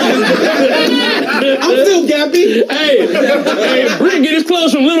look like I'm still Gappy. Hey, Brent get his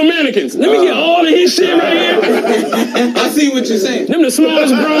clothes from Little Mannequins. Let me get all of his shit right here. I see what you're saying. Them the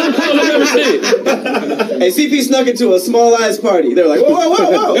smallest brown clothes I've ever seen. Hey, CP snuck into a small eyes party. They're like,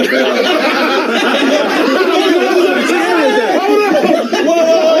 whoa.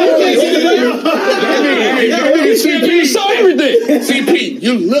 CP saw everything. CP,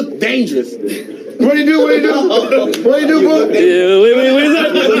 you look dangerous. What do you do, bro? What is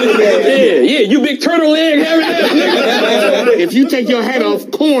that? Yeah, you big turtle leg having that. If you take your hat off,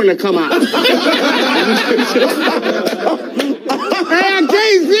 corn will come out. Hey, I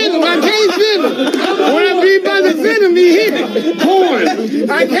can't sit him. When I be by the center, me hit it. Corn.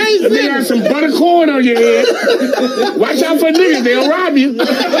 I can't sit him. You got some butter corn on your head. Watch out for niggas. They'll rob you.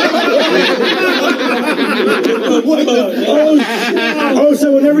 Oh,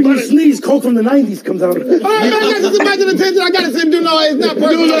 so whenever you sneeze, Coke from the 90s comes out. Oh, man, that's just imagine attention. I gotta say, do no, it's not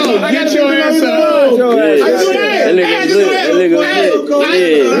personal. Get your ass up.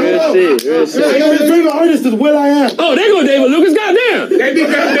 Your favorite artist is Will I Am. Oh, there go David Lucas. Goddamn. That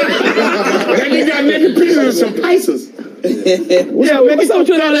nigga got naked pictures of some Pisces. Yeah, man, what's up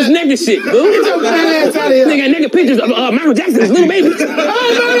with all this naked shit, boo? Nigga, naked pictures of Michael Jackson's little baby. Oh, no,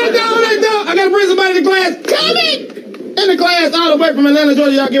 they don't. I gotta bring somebody to class. Coming! In the class, all the way from Atlanta,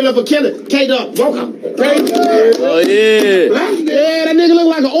 Georgia, y'all give it up for Killer. K-Dub, welcome. Oh, yeah. Yeah, that nigga look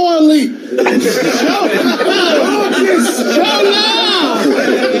like an oil leak.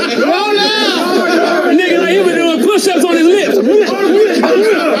 Roll out. Nigga, like he been doing push-ups on his lips.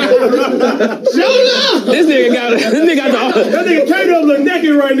 This nigga got the... That nigga K-Dub look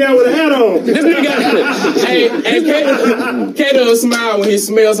naked right now with a hat on. This nigga got... Hey, K-Dub smile when he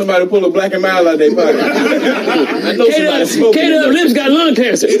smells somebody pull a Black and Mild out their pocket. I know somebody smoking. K-Dub lips got lung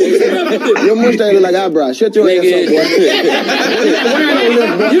cancer. Your mustache look like eyebrows. Shut your ass up, boy.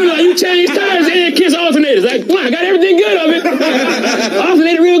 You know, you change tires and kiss alternators. Like, wow, I got everything good of it.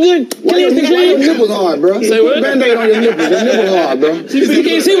 Alternator real good. Why your nipples hard, bro? Say what? Put a Band-Aid on your nipples. Your nipples hard, bro. You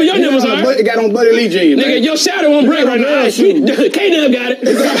can't see what your nipples are. It got on Buddy Lee jeans. Nigga, your shadow won't break right now. K-Dub got it.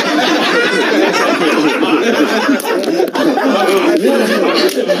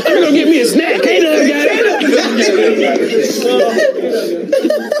 You're gonna get me a snack. K-Dub got it.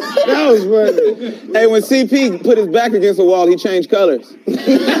 That was funny. Hey, when CP put his back against the wall, he changed colors.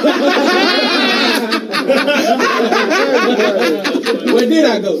 Where did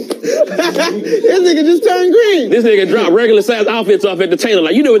I go? This nigga just turned green. This nigga dropped regular size outfits off at the tailor.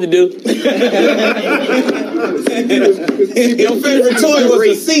 Like, you know what to do. Your favorite toy was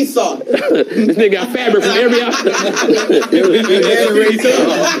a seesaw. This nigga got fabric from every outfit.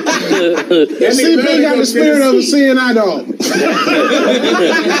 CP got the spirit of a CNI dog.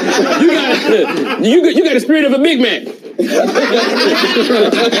 You got the spirit of a Big Mac.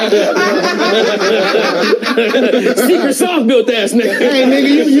 Secret sauce built ass nigga. Hey,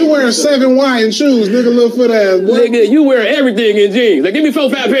 nigga, you wearing 7Y in shoes, nigga, little foot ass. Boy. Nigga, you wear everything in jeans. Like, give me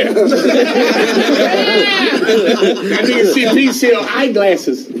 4-5 pairs. That nigga CP sell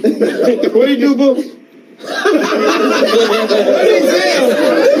eyeglasses. What do you do, boo? What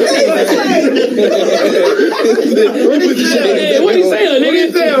did he say, nigga?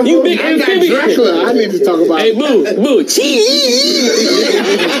 You big amphibian. Dracula. I need to talk about Hey, boo. Cheese.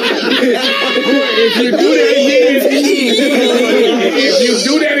 If you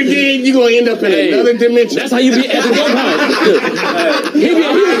do that again, you're going to end up in another dimension. That's how you be at the dope house. He be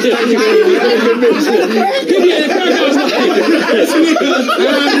at the crack house.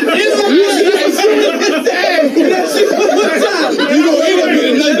 You gonna end up in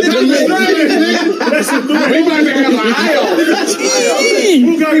another dimension. We about to have an aisle.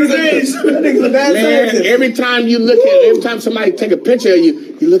 Who got his age? Man, every time somebody take a picture of you,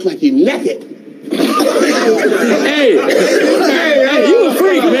 you look like you're naked. Hey, you a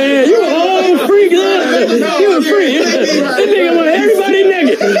freak, man. You a whole freak. You a freak. This nigga want everybody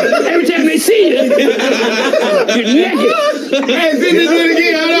naked. Every time they see you, you're naked. Hey, see this one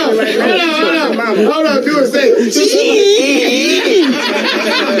again. Hold on. Do it. Say.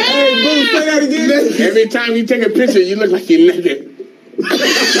 Hey, boo, say that again. Every time you take a picture, you look like you're naked. You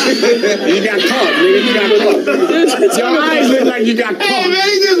got caught, nigga. You got caught. Your eyes look like you got caught. Hey, man,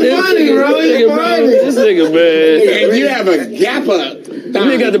 he's just funny, bro. He's funny. This nigga, man. And you have a gap up. This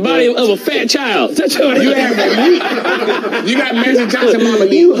nigga got the body of a fat child. You got Magic Johnson mama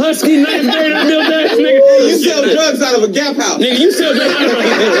knee. You husky 9th grader built ass nigga. You sell drugs out of a Gap house. Nigga, you sell drugs out of a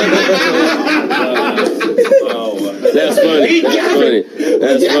That's funny.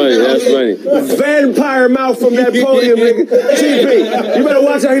 That's funny. Vampire mouth from that podium, nigga. CP, you better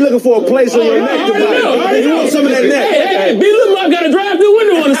watch out. He looking for a place on your neck to buy. You want some of that neck? Hey, B. Little Mop got a drive-through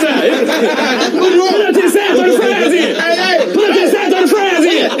window on the side. Put up to the side, throw the fries in. Put up to the side, throw the fries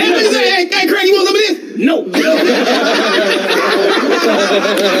in. Hey, Kraig, you want some of this? No.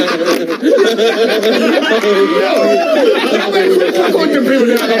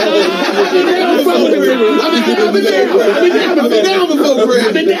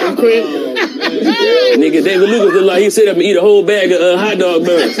 I've been down, Kraig. Nigga, David Lucas look like he sit up and eat a whole bag of hot dog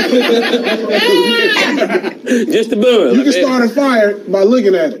buns. Just the bun. You can start a fire by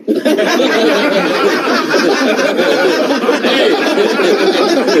looking at it.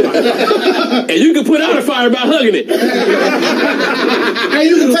 And you can put out a fire by hugging it. Hey,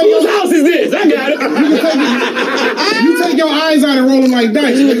 you can take Whose house is this? I got it. You take your eyes out and roll them like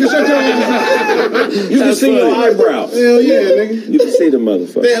dice. Nigga, shut your ass up. You can see your eyebrows. Hell yeah, nigga. You can see the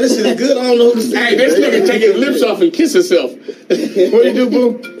motherfucker. Damn, this shit is good. I don't know who to say. Hey, this nigga take his lips off and kiss himself. What you do,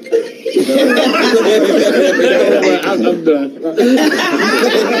 boo? I'm done.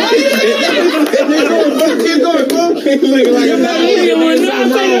 Keep going, bro. Say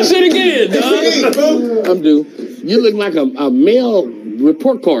that shit again, dog. I'm due. You look like a mail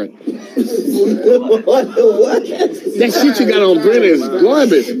report card. What? That shit you got on Brent is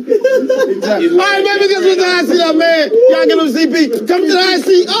garbage. All right, baby, guess what's the IC up, man? Y'all get on CP. Come to the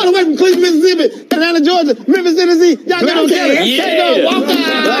IC all the way from Cleveland, Mississippi, Atlanta, Georgia, Memphis, Tennessee. Y'all get on Kelly. Yeah.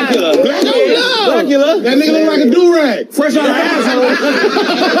 Blackula. That nigga look like a do-rag. Fresh out of asshole.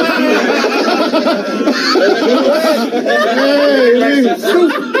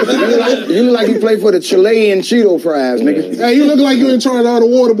 You look like you play for the Chilean Cheeto fries, nigga. Hey, you look like you in charge of all the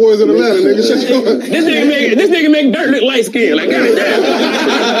water boys in Atlanta, nigga. Shut your This nigga make dirt look light skin. Like,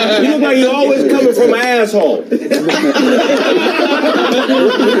 goddamn. You look like you always coming from an asshole. You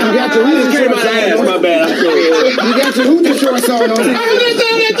got your hoochie shorts on. My bad. You got your hoochie shorts on. Hold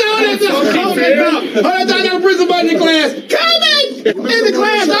on, I got a prison buddy class. Coming in the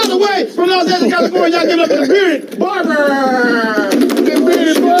class all the way from Los Angeles, California. Y'all get up to the bearded barber. The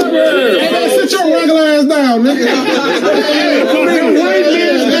bearded barber. Hey, man, sit your regular ass down, nigga.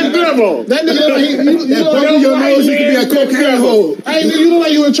 That nigga look like you look like your nose used to be a cocaine hole. Hey, nigga, you look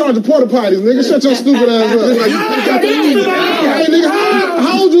like you in charge of porta potties, nigga. Shut your stupid ass up. Hey, nigga,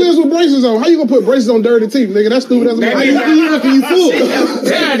 how old you is with braces on? How you gonna put braces on dirty teeth, nigga? That's stupid as a motherfucker. You fool.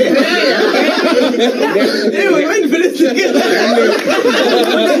 Wait for this nigga.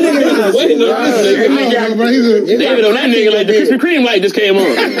 David on that nigga like the Krispy Kreme light just came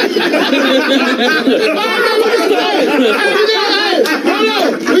on. Hold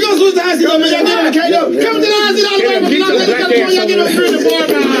on. We gonna switch to IC, man. Y'all get on the KO. Come to the IC all the way from Los Angeles, California. Y'all get on the bearded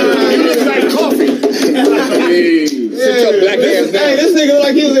barber. You look like coffee. Sit your black ass down. Hey, this nigga look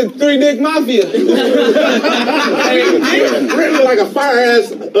like he was in Three Dick Mafia. Brent look like a fire ass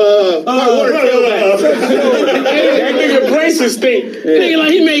that nigga braces stink. Nigga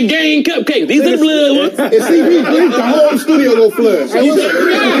like he made game cupcakes. These are the blood ones. If CP bleeds, the whole studio go flood.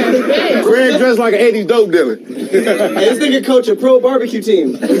 Kraig dressed like an 80s dope dealer. Hey, this nigga coach a pro barbecue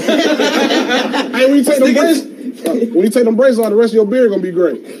team. Hey, when you take them braces on, the rest of your beard gonna be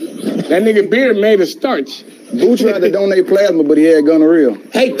great. That nigga beard made of starch. Boo tried to donate plasma, but he had gonorrhea.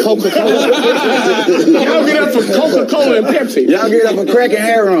 Hey, Coca-Cola. Y'all get up for Coca-Cola and Pepsi. Y'all get up for crack and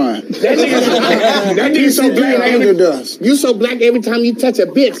heroin. That nigga so black. Angel dust. You so black every time you touch a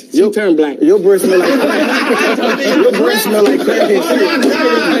bitch, you turn black. Your breath smell like crack. Your breath smell like crack and shit.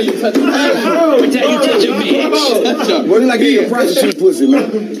 Every time you touch a bitch. Boy, you like you a prostitute pussy,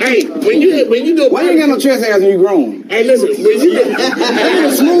 man. Hey, when you do why you ain't got no chest ass when you grown? Hey, listen, when you do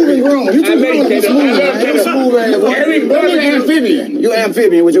smooth and grown. You too grown to be smooth, man. Every barbecue amphibian. You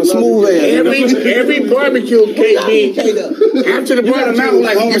amphibian with your smooth ass. Every barbecue can't be after the barbecue.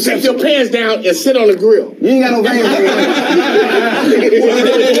 Like you take your pants down and sit on the grill. You ain't got no veins.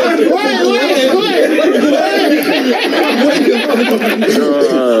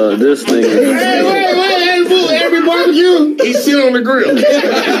 This thing. Every barbecue, he sit on the grill.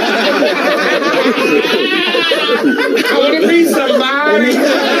 I want to be somebody.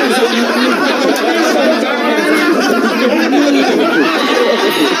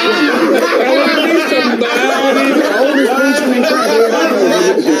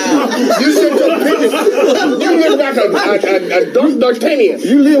 You said your pictures. You look like a D'Artagnan.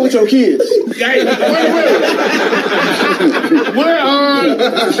 You live with your kids. Hey, wait. Where are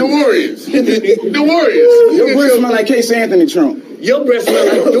the Warriors? The Warriors. Your breath smell like Casey Anthony Trump. Your breath smell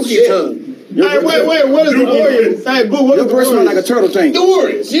like Dookie tongue. Hey, wait, what is the Warriors? Hey, boo, what is the Warriors? Smell like a turtle tank. The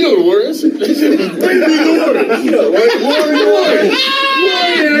Warriors. You know the Warriors. Bring me the Warriors. You know, Warriors.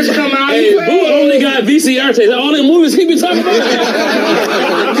 Warriors come out. Hey, Boo only got VCR tapes. All the movies he be talking about. You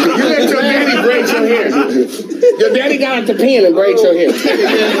let your daddy braid your hair. Your daddy got out the pen and braid your hair.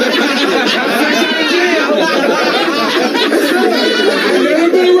 I've never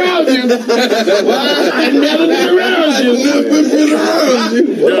been around you. I've never been around you.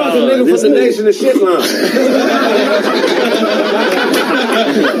 What about the nigga from the Nation of Shit line?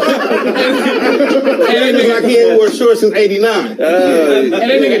 And that nigga like he ain't wore shorts since '89. And that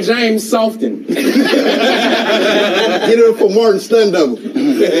nigga James Softon. Get it for Martin Stun Double.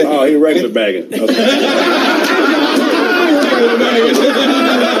 Oh, he regular bagging. Okay.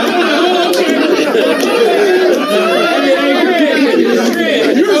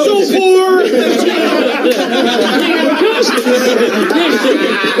 You're so poor.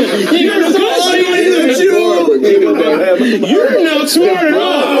 You're not smart at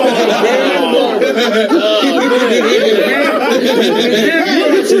all.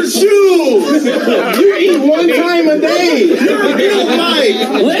 You eat one time a day. You're built like.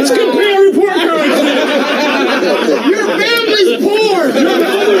 Let's compare report cards. Your family's poor. Your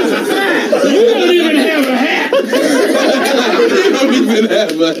mother's fat. You don't even have a hat. You don't even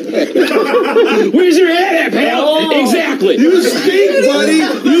have a hat. Where's your hat at, pal? Exactly. You stink, buddy.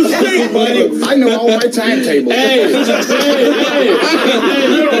 You stink, buddy. I know all my timetables. Hey,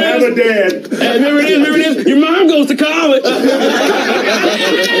 You don't have a dad. Hey, remember this? Your mom goes to college.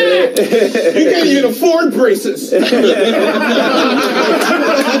 You can't even afford braces.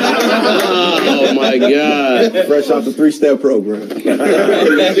 Oh my God. Fresh off the 3-step program.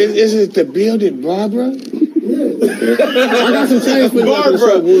 Is it the bearded Barbara? I got some change for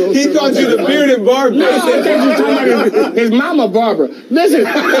Barbara. He called you the bearded Barbara. No, I thought you were talking about his mama Barbara. Listen,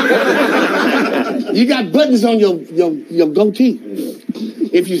 you got buttons on your goatee.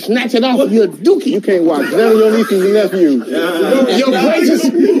 If you snatch it off, you're a dookie. You can't watch none of your nieces and nephews.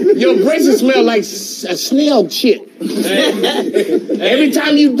 Your braces smell like a snail shit. Every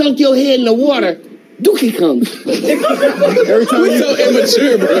time you dunk your head in the water, dookie comes. Every time we so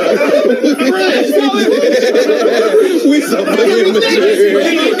immature, bro. We so fucking immature.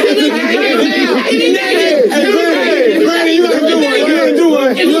 Granny, you gotta do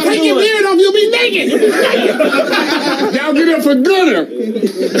one. If you take your beard off, you'll be naked. Y'all get up for dinner.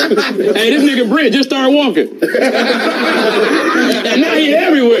 Hey, this nigga Brent just started walking. And now he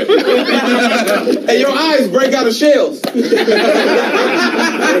everywhere. Hey, your eyes break out of shells.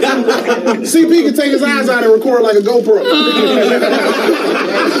 CP can take his eyes out and record like a GoPro.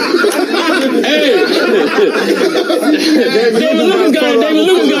 Hey. David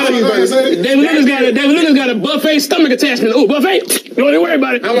Lucas got a buffet stomach attachment. Oh, buffet. Don't even worry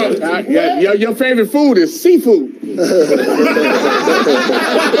about it. Your favorite food is seafood.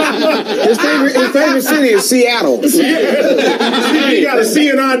 His favorite city is Seattle. He got a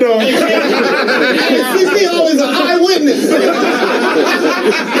C&I dog. CP always an eyewitness.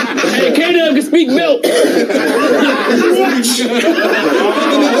 Hey, K-Dub can speak milk.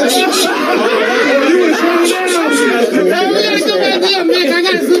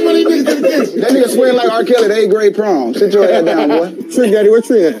 That nigga swearing like R. Kelly at 8th grade prom. Sit your head down, boy. Trick Daddy, where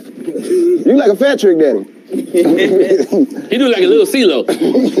Trick at? You like a fat Trick Daddy. He do like a little CeeLo.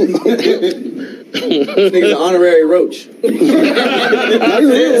 This nigga's an honorary roach. Say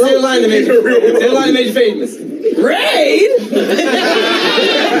a line to make you famous. Raid?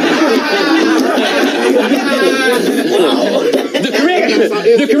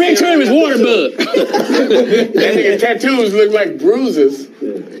 The correct term is water bug. That nigga tattoos look like bruises.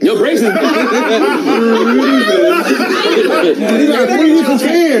 Your braces. You got 3 different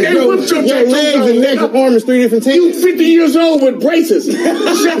hands. Your legs and neck and arm is 3 different hands. You 50 years old with braces.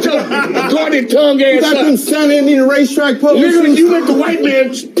 Shut your guarded tongue ass up. You got them Sunday need a racetrack pose. Nigga, you let the white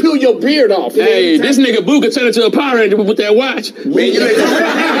man peel your beard off. Hey, this nigga Boo could turn into a Power Ranger with that watch. Man, you let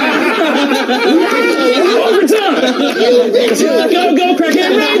overtime. Go,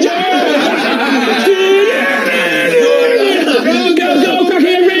 Crackhead Ranger! Go,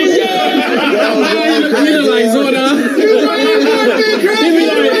 Crackhead Ranger! He look like Zordon.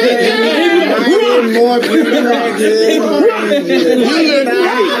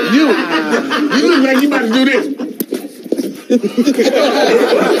 You look like you about to do this.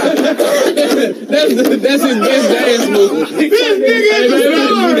 That's his best dance move. This nigga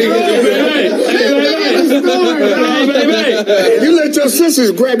you let your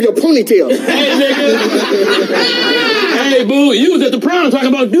sisters grab your ponytail. Hey, nigga. Hey, Boo, you was at the prom talking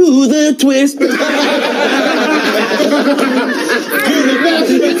about do the twist. We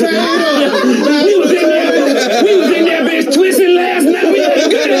was in that bitch twisting last night. We had a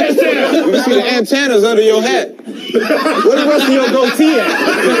good ass time. You see the antennas under your hat. Where the rest of your goatee at?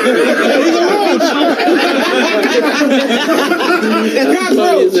 He's a roach.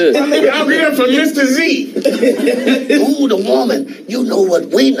 Cockroach. Y'all get up from Mr. Z. Ooh, the woman. You know what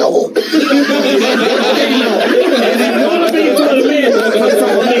we know.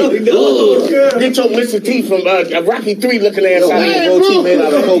 Get your Mr. T from Rocky 3 looking ass out. Goatee made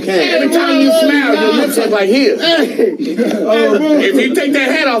out of cocaine. Every time you smile, your lips look like his. If you take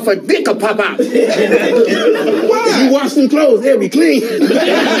that hat off, a dick will pop out. If you wash them clothes, they'll be clean.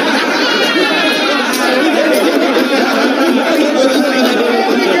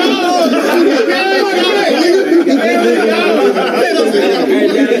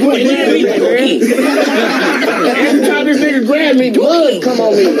 Every time this nigga grab me, blood come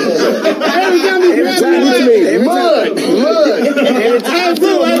on me. Every time he grab me, blood. Every time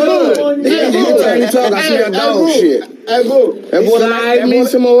you talk, I smell dog shit. Hey, boo. Slide me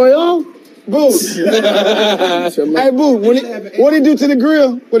some oil. Boo. Hey, Boo, what he do to the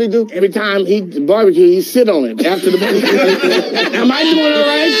grill? What he do? Every time he barbecue, he sit on it after the barbecue. Am I doing all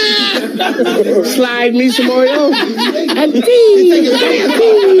right? Slide me some Oreos. That nigga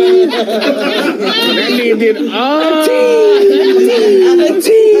did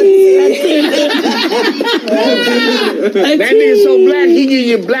that nigga so black, he give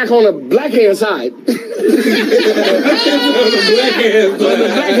you black on the black hand side. On the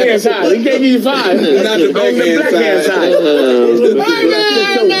black hand side. He can't give you 5. Not the black hand side.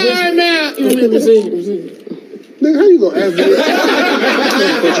 Man. Let me see. Nigga, how you gonna ask me?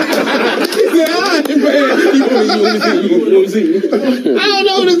 I don't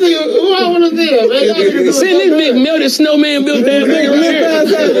know this nigga. Who I want to see? See this big melted snowman built that nigga right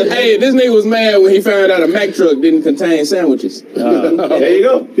here. Hey, this nigga was mad when he found out a Mack truck didn't contain sandwiches. There you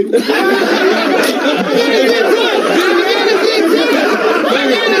go. Big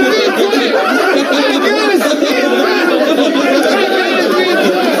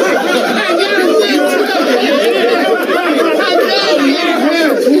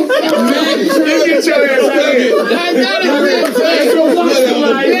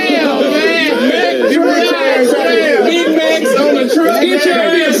Macs on the truck. Get your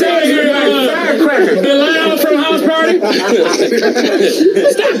ass out of here. The lounge from House Party.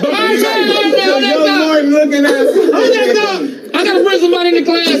 Stop. Looking at I gotta bring somebody in the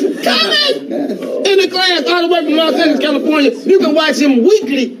class. Coming in the class all the way from Los Angeles, California. You can watch him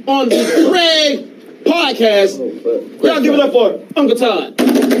weekly on the Kraig podcast. Y'all give it up for Uncle Todd.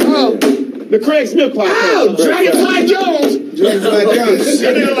 Oh, the Kraig Smith podcast. Oh, Dragonfly Jones. Dragonfly Jones.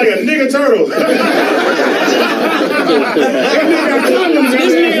 That nigga like a nigga turtle.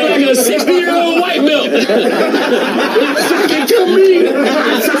 This nigga like a 60-year-old white belt. To me.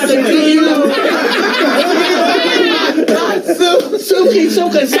 So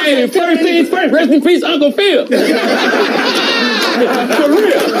hey, first things first, rest in peace, Uncle Phil. For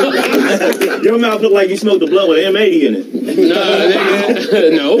real. Your mouth look like you smoked a blunt with M80 in it.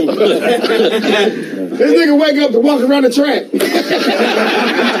 No. This nigga wake up to walk around the track.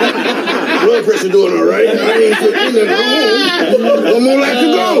 Blood pressure doing all right. I ain't One more lap to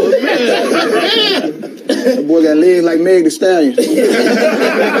go. That boy got legs like Meg the Stallion. This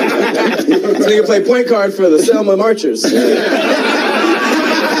nigga play point guard for the Selma Marchers.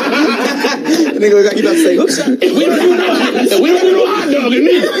 Nigga look like he about to say hook shot. We don't do no hot dog in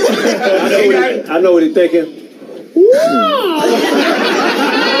this. I know what he's thinking.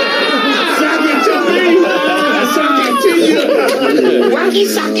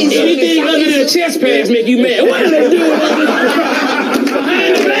 Anything other than a chest pads make you mad. What are they doing?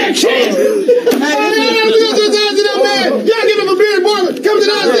 Behind the black chest. Y'all give him a beard barber. Come to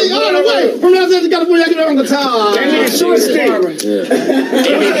the LC all the way. From Los Angeles, California, y'all give him the time. That nigga short stick.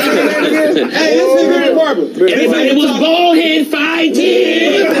 Hey, this is beard barber. Everybody was bald head 5'10".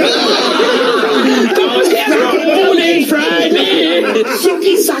 Friday.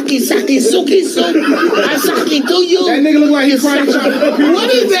 Suki, saki, suki. I saki to you. That nigga look like he's crying.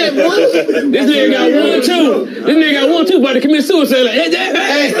 What is that, bro? This nigga got 1 2, but to commit suicide. Like, hey,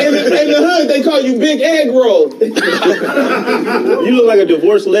 in the hood, they call you Big Egg Roll. You look like a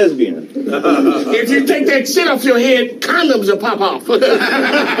divorced lesbian. If you take that shit off your head, condoms will pop off. Where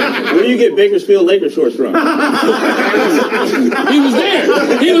do you get Bakersfield Lakers shorts from? He was there.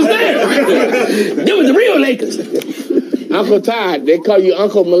 They were the real Lakers. Uncle Todd, they call you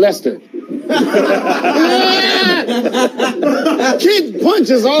Uncle Molester. Kid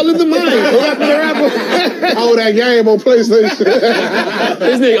punches all in the mind. Oh, that game on PlayStation.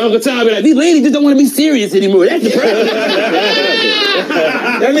 This nigga Uncle Todd be like, these ladies just don't want to be serious anymore. That's the problem.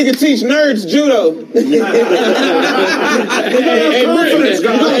 That nigga teach nerds judo. Hey,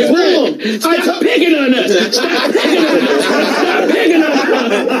 Brent. Stop picking on us. Stop picking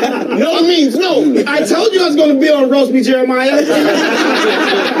on us. No, it means no. I told you I was going to be on Roast Me Jeremiah.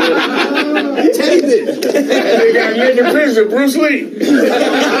 Taste it. They got naked picture, Bruce Lee.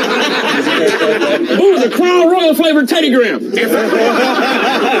 Who was a Crown Royal flavored Teddy Graham? This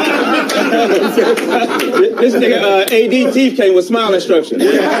nigga AD teeth came with smile instructions.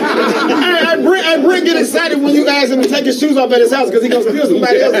 Hey, Brent get excited when you ask him to take his shoes off at his house because he goes to steal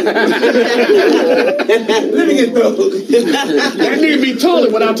somebody else. Let me get those. That nigga be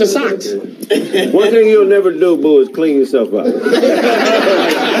toilet without the socks. One thing you'll never do, boo, is clean yourself up.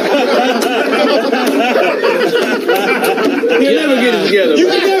 You'll never get it together. You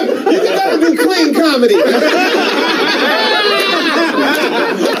can never do clean comedy.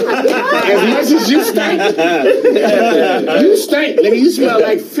 As much as you stink. You stink, nigga. You smell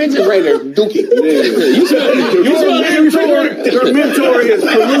like refrigerator dookie. You smell like refrigerator. Your mentor is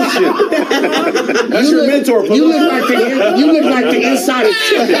pollution. That's your mentor. You look like the inside of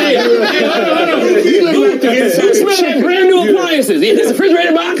chicken. You look like the inside of chicken. You smell like brand new appliances. Yeah, this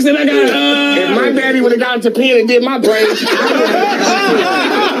refrigerator box, and I got. If my daddy would have gone to Japan and did my brains, and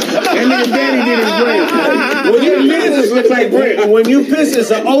then daddy did his brains. Well, your lenses look like Brent. When you piss,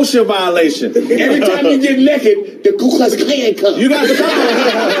 it's an OSHA violation. Every time you get naked, the Ku Klux Klan comes. You got the power.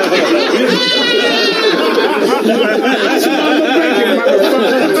 That's what I'm breaking,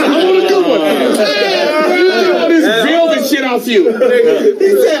 motherfucker. I want to do one. All this velvet shit off you. He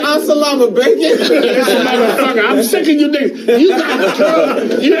said, "Assalamu bacon." Motherfucker, I'm sick of you niggas.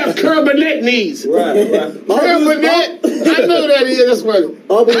 You have Curl Burnett knees. Right. Curl Burnett. I know that is. That's funny.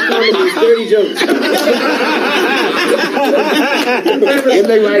 Aubrey comedy is dirty jokes.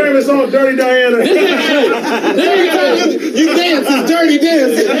 Favorite song, Dirty Diana. You dance, it's dirty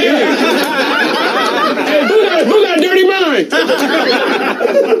dancing. Hey, who got a dirty mind?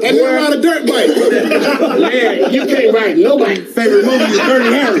 And you ride a dirt bike. Yeah, you can't ride nobody. Favorite movie is Dirty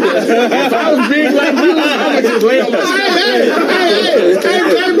Harry. If I was big like you, I would just lay on my side.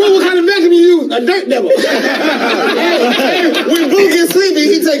 Hey, bro, what kind of vacuum you use? A dirt devil. When Boo gets sleepy,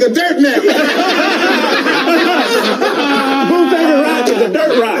 he take a dirt nap. Boo favorite rock is a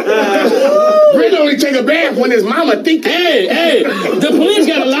dirt rock. Brent only take a bath when his mama think. Hey, the police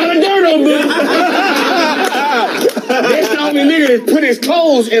got a lot of dirt on Boo. That's the only nigga that put his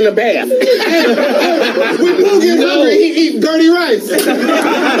clothes in the bath. When Boo gets hungry, he eat dirty rice.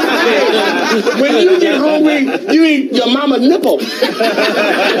 When you get hungry, you eat your mama's nipple.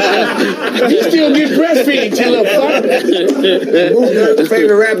 You still get breastfeed, you little fuck. Boo's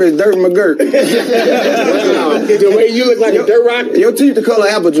favorite rapper is Dirt McGirt. The way you look like a dirt rock. Your teeth the color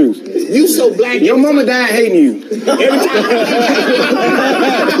of apple juice. You so black. Your mama died hating you. Every time.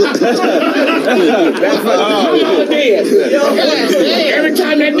 Every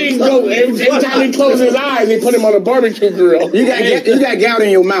time that nigga go, every time he closes his eyes, they put him on a barbecue grill. You got gout in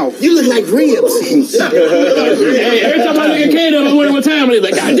your mouth. You look like ribs. Hey, every time I look at Kato, I wonder what time it is.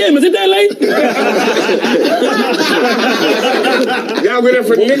 Like, God damn, is it that late? Y'all get up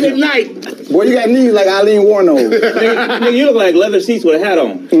for nigga night. Boy, you got knees like Eileen Warnold. Nigga, you look like leather seats with a hat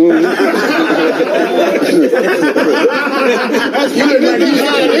on. You look like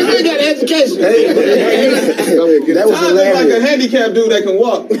this nigga got education. That was hilarious. Like a handicapped dude that can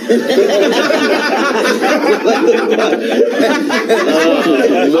walk.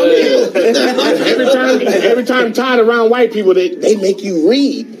 Every time tied around white people, they make you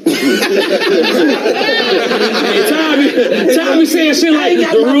read. Hey, Tommy saying shit like,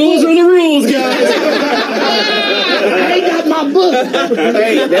 the rules are the rules, guys. I ain't got my book.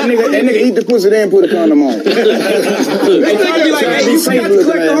 Hey, that nigga eat the pussy then put a condom on. They be like, hey, you forgot to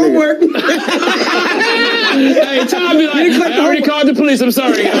collect the homework. Hey, Tommy, like, I already called the police. I'm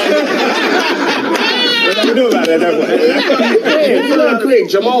sorry, guys. What do we do about that? Hey, Kraig,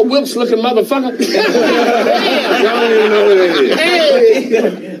 Jamal Wilkes looking motherfucker. I don't even know what it is.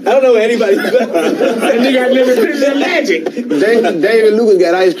 Hey. I don't know anybody. That nigga I never finished the magic. David Lucas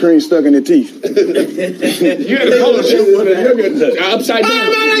got ice cream stuck in the teeth. You had a color show with it. Upside down. Man,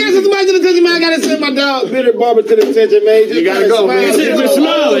 I got somebody to the attention, man. I gotta send my dog, Bitter Barber, to the attention, man. You gotta go, man. Just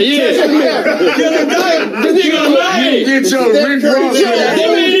smiling, yeah. This nigga lying. Get your Rick Ross. They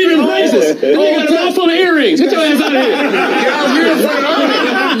ain't even braces. They got a mouth full of earrings. Get your ass out of here. Y'all real front on it.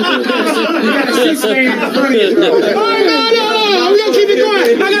 You got a 6 man in front of you. No. We gonna keep it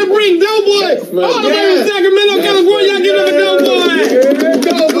going. I gotta bring Doughboy all the way to Sacramento, California. Y'all give him a Doughboy.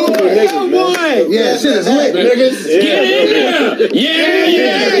 Doughboy. Yeah, shit is lit, niggas. Get in there.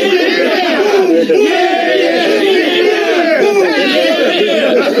 Yeah.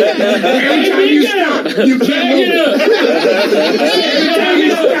 Every time you stop, you keep moving.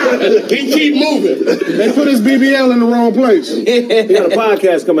 He keep moving. They put his BBL in the wrong place. He got a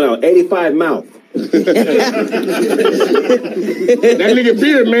podcast coming out, 85 Mouth. That nigga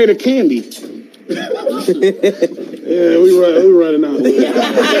beard made of candy. Yeah, we running out. No,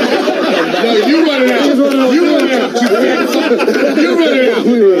 you running out.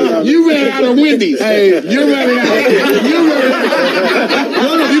 You ran out of Wendy's. Hey, you running out.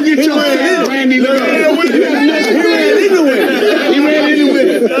 You get your ass Randy. He ran into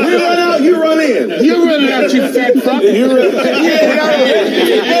it. We run out, you run in. You running out, you fat fuck.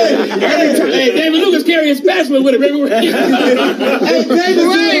 Hey, David Lucas carrying spatula with him everywhere.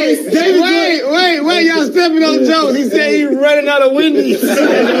 Wait, y'all stepping on Jones. He said he's running out of Wendy's. He's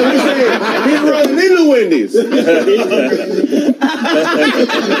running into Wendy's.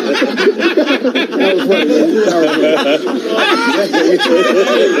 That was funny.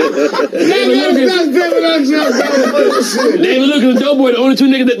 David Lucas and Doughboy, the only two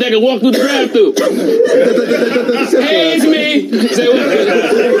niggas that can walk through the drive-thru. Hey, it's me. Say what?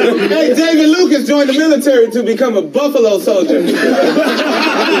 Hey, David Lucas joined the military to become a Buffalo soldier.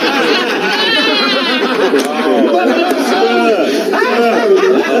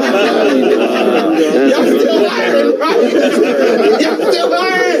 Y'all still hiring, right? Y'all still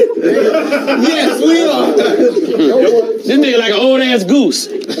hiring? Yes, we are. This nigga like an old ass goose.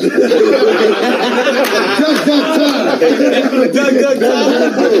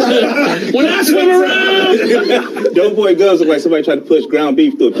 When I swim around, Doughboy gloves look like somebody tried to push ground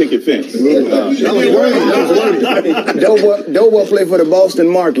beef through a picket fence. That was worried. Doughboy played for the Boston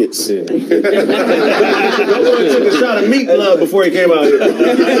Markets. Doughboy took a shot of meat glove before he came out here.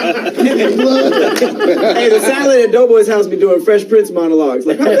 Hey, the silent at Doughboy's house be doing Fresh Prince monologues.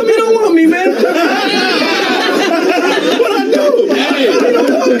 Like, how come you don't want me, man? What I do? Hey,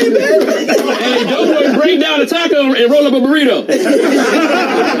 Doughboy break down a taco and roll up a burrito. I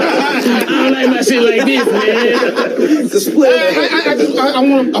don't like my shit like this, man. It's a split. I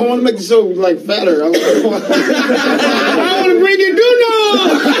want to make the show like fatter. I want to bring in Duno.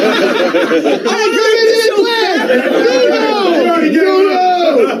 I want to bring in Duno.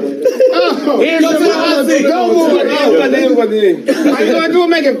 Here's the Doughboy. I do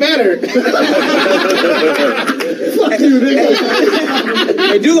make it better. Fuck you, nigga.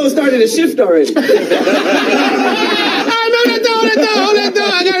 Hey, Dulo started a shift already. Hold that door.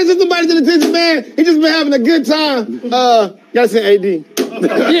 I gotta send somebody to the attention, man. He just been having a good time. Gotta send AD. Yeah,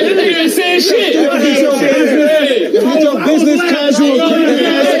 this nigga ain't saying shit. If it's your business casual,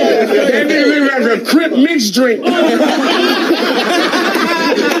 that nigga look like a Crip mixed drink.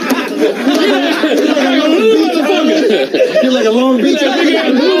 You're like a long beach. All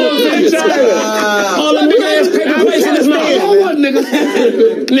them big ass paper plates in his mouth.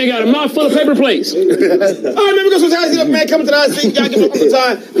 Nigga got a mouth full of paper plates. All right, man, we go to the IC, man. Come to the IC. Y'all give up on the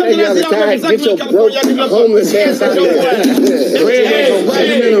time. Come to the IC. Get your broke homeless ass out of here.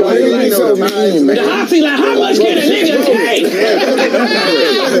 The hot seat like, how much can a nigga take?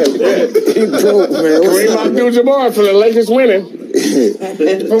 He broke, man. Kareem Abdul-Jabbar for the Lakers winning.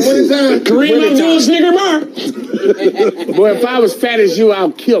 From winning time. Kareem Abdul-Snigger-Bar. Boy, if I was fat as you,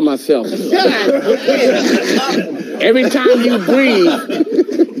 I'll kill myself. Every time you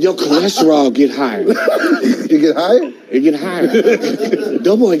breathe, your cholesterol get higher. You get higher? It get higher.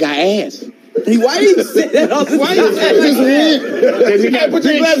 Doughboy got ass. Why do you say that all the time? Because he got Put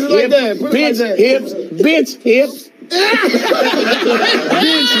your glasses like that. Bitch hips, bitch hips.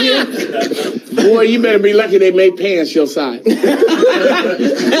 Bitch hips. Boy, you better be lucky they made pants your size.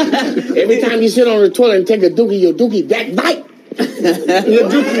 Every time you sit on the toilet and take a dookie, your dookie backbite. Your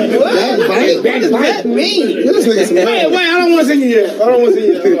dookie what? Backbite? What does that mean? Wait, I don't want to see you yet. I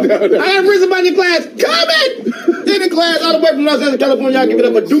gotta bring somebody in class. Come in! In the class, all the way from Los Angeles, California, y'all give it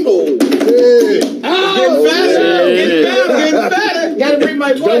up a doodle. Getting fatter. Gotta bring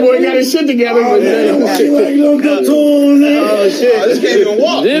my Doughboy got his shit together. Oh, shit. This can't even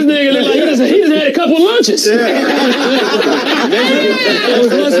walk. This nigga look like he just had a couple lunches.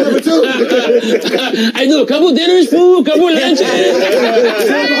 I do a couple dinners, food, couple lunches. I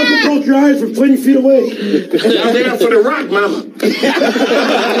can poke your eyes from 20 feet away. Y'all there for the rock, mama.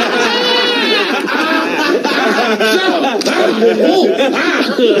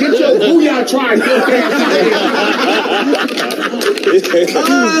 Get your booyah tribe.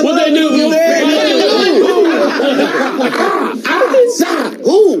 What they do? Your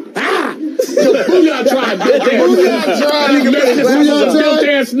booyah tribe.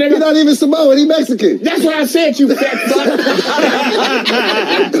 He's not even Samoan, he Mexican. That's what I said, you fat fuck.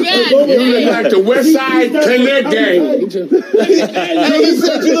 You look like the West Side Connect gang. He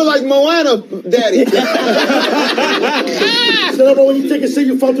said you look like Moana, daddy. Shut up when you take a shit,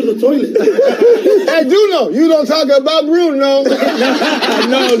 you fall through the toilet. Hey, Duno, you don't talk about Bruno. No.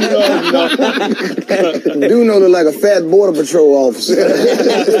 Duno look like a fat border patrol officer.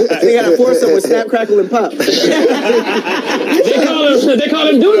 He got a foursome with Snap, Crackle, and Pop. They call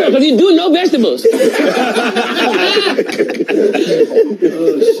him Duno because he do no vegetables.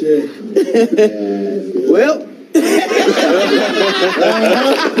 Oh, shit. Well.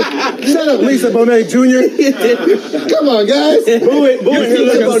 Shut up, Lisa Bonet Jr. Come on, guys. Boo it here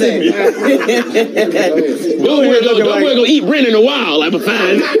looking Bonet. Don't go eat Brent in a while. I'm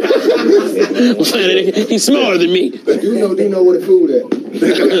fine. He's smaller than me. Do you know where the food at?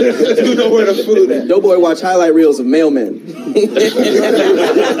 You know where the food at. Doughboy watch highlight reels of mailmen.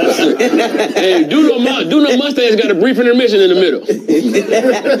 Hey, do no mustache got a brief intermission in the middle.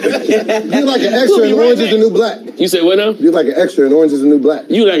 You like an extra in Orange is the New Black. You say what now? You like an extra in Orange is the New Black.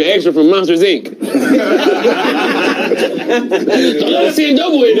 You like an extra from Monsters Inc. I seen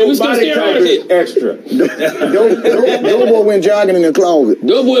Doughboy do. We still stare at it. Extra. Doughboy went jogging in the closet.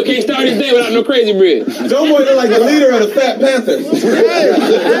 Doughboy can't start his day without no crazy bread. Doughboy look like the leader of the Fat Panthers. Hey,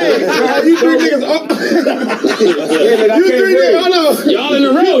 you three niggas up. You three niggas, hold on. Y'all in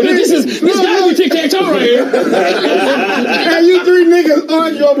the road. This gotta be tic-tac-toe right here. Hey, you three niggas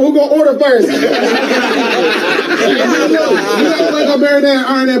argue over who gonna order first. You don't go bury that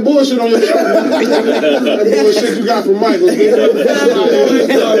iron that bullshit on your shoulder. That bullshit you got from Michael. Hey,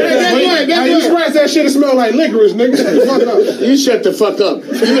 you scratch that shit and smell like licorice, nigga. Shut the fuck up. You shut the fuck up.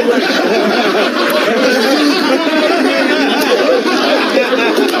 You look like...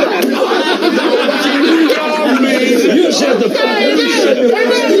 You shut the fuck up.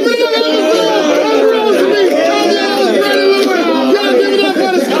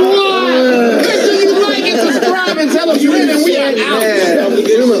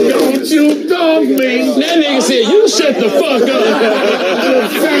 Don't you dog me. That nigga said, you shut the fuck up.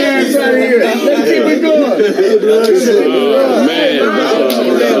 Fat ass out of here. Let's keep it going. Oh, man.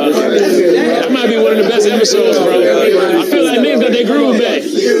 That might be one of the best episodes, bro. I feel like niggas got their groove back.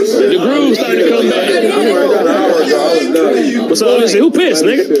 The groove starting to come back. What's all this? Who pissed,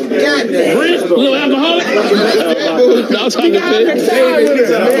 nigga? Brent? A little alcoholic? No, I'm talking to Pitt.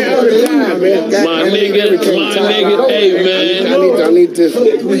 My nigga. Hey, man. I need this. I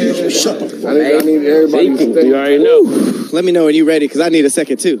need everybody to stay. You already know. Let me know when you're ready, because I need a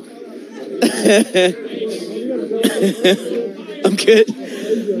second, too. I'm good.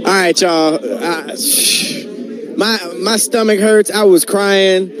 All right, y'all. My stomach hurts. I was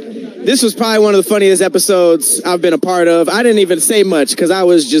crying. This was probably one of the funniest episodes I've been a part of. I didn't even say much because I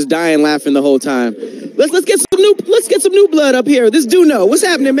was just dying laughing the whole time. Let's get some new blood up here. This do know. What's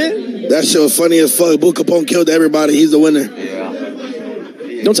happening, man? That shit was funny as fuck. Boo Kapone killed everybody. He's the winner.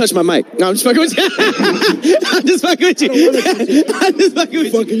 Don't touch my mic. No, I'm just fucking with you. I'm just fucking with you.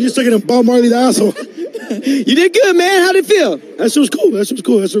 Fucking, you sticking in Bob Marley the asshole. You did good, man. How'd it feel? That shit was cool. That shit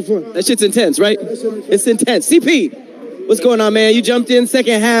was fun. That shit's intense, right? It's intense. CP, what's going on, man? You jumped in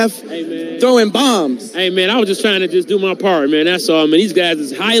second half, throwing bombs. Hey, man, I was just trying to do my part, man. That's all, man. These guys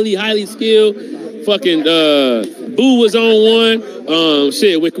is highly skilled. Fucking Boo was on one.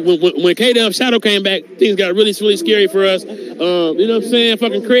 When K-Dub Shadow came back, things got really scary for us. You know what I'm saying?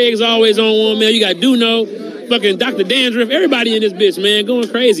 Fucking Kraig's always on one, man. You got Duno, fucking Dr. Dandruff, everybody in this bitch, man, going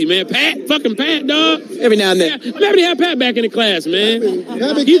crazy, man. Pat, dog. Every now and then. I'm happy to have Pat back in the class, man.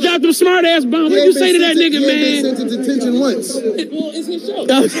 He dropped them smart ass bombs. What you say to that nigga, man? He been sent to detention once. Well, it's his show.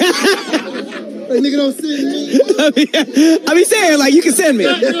 That nigga don't send me. I be saying, like, you can send me.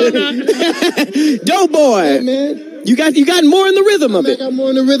 Dope boy. Hey, man. You got more in the rhythm of it. I got more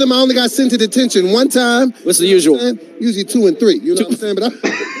in the rhythm. I only got sent to detention one time. What's the usual? Usually 2 and 3. You know what I'm saying? But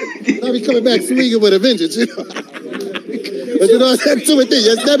I be coming back swinging with a vengeance. You know? But you know, 2 and 3.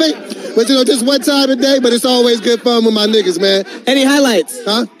 Yes, that me. But you know, just one time a day. But it's always good fun with my niggas, man. Any highlights?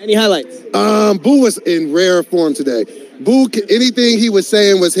 Huh? Any highlights? Boo was in rare form today. Boo, anything he was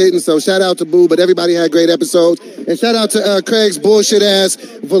saying was hitting, so shout out to Boo, but everybody had great episodes. And shout out to Kraig's bullshit ass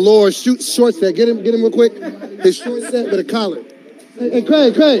velour short set. Get him real quick. His short set with a collar. Hey,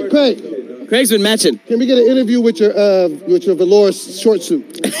 Kraig. Kraig's been matching. Can we get an interview with your velour short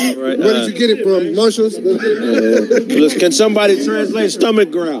suit? Right, where did you get it from? Marshalls? Can somebody translate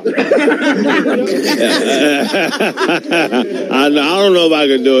stomach growl? I don't know if I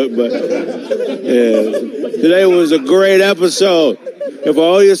can do it, but today was a great episode. If I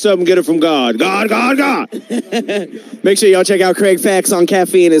owe you something, get it from God. God. Make sure y'all check out Kraig Facts on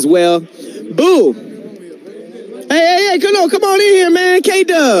caffeine as well. Boo! Hey, come on in here, man.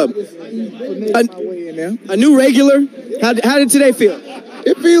 K-Dub. A new regular. How did today feel?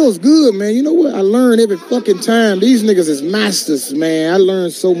 It feels good, man. You know what? I learn every fucking time. These niggas is masters, man. I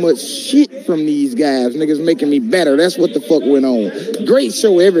learned so much shit from these guys. Niggas making me better. That's what the fuck went on. Great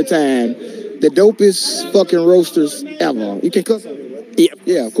show every time. The dopest fucking roasters ever. You can cuss?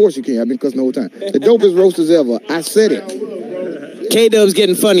 Yeah, of course you can. I've been cussing the whole time. The dopest roasters ever. I said it. K-Dub's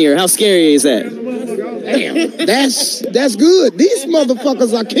getting funnier. How scary is that? Damn, that's good. These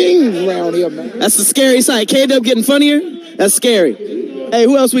motherfuckers are kings around here, man. That's the scary side. K-Dub getting funnier? That's scary. Hey,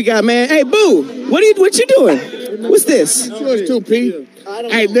 who else we got, man? Hey, Boo, what you doing? What's this? Yours too, Pete.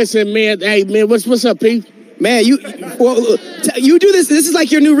 Hey, listen, man. Hey, man, what's up, Pete? Man, you do this. This is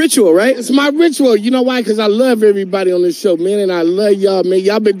like your new ritual, right? It's my ritual. You know why? Because I love everybody on this show, man, and I love y'all, man.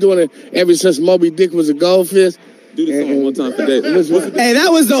 Y'all been doing it ever since Moby Dick was a goldfish. Do the song one time for David. Hey,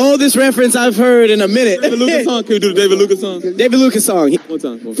 that was the oldest reference I've heard in a minute. David Lucas song. Can we do the David Lucas song? David Lucas song. One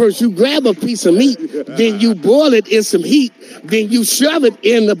time. First, you grab a piece of meat, then you boil it in some heat, then you shove it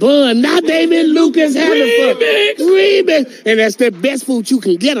in the bun. Now David Lucas having fun. Remix. And that's the best food you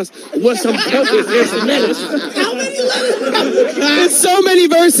can get us with some pickles and some lettuce. How many letters? There's so many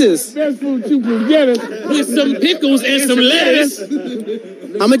verses. Best food you can get us with some pickles and some lettuce.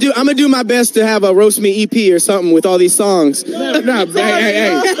 I'm gonna do my best to have a roast me EP or something with all these songs. No,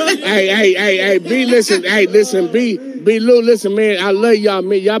 hey, B, listen, B, Lou, listen, man, I love y'all,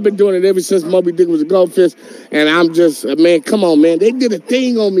 man. Y'all been doing it ever since Moby Dick was a goldfish, and I'm just, man, come on, man. They did a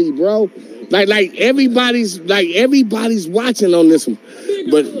thing on me, bro. Like everybody's watching on this one,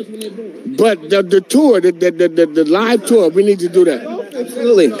 but the tour, the live tour, we need to do that.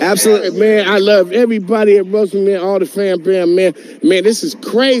 Absolutely. Man, I love everybody at Roasting, man, all the fan band, man. Man, this is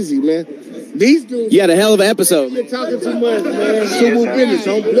crazy, man. These dudes. You had a hell of an episode. Been talking too much, man. Super business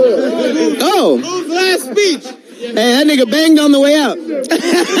on blood. Oh. Who's last speech? Hey, that nigga banged on the way out.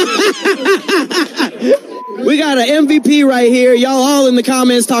 We got an MVP right here. Y'all all in the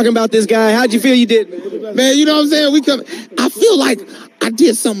comments talking about this guy. How'd you feel you did? Man, you know what I'm saying? I feel like I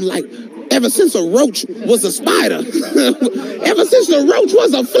did something like ever since a roach was a spider. Ever since the roach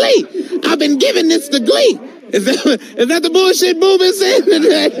was a flea. I've been giving this to Glee. Is that the bullshit Boo been saying?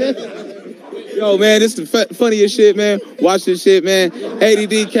 Yo, man, this is the funniest shit, man. Watch this shit, man.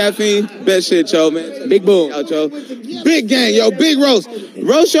 ADD, caffeine, best shit, yo, man. Big boom. Out, yo. Big gang, yo, big roast.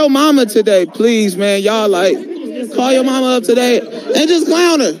 Roast your mama today, please, man. Y'all, like, call your mama up today and just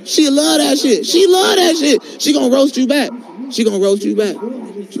clown her. She love that shit. She love that shit. She gonna roast you back. She gonna roast you back.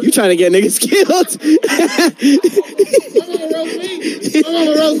 You trying to get niggas killed? I'm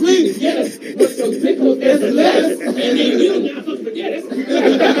gonna roast me. Yes, with some pickles and some lettuce, and then you not forget it.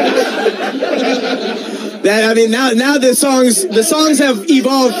 Now the songs have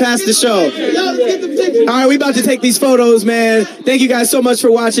evolved past the show. All right, we about to take these photos, man. Thank you guys so much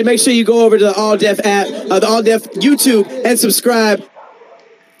for watching. Make sure you go over to the All Def app, the All Def YouTube, and subscribe.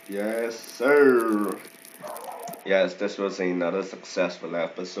 Yes, sir. Yes, this was another successful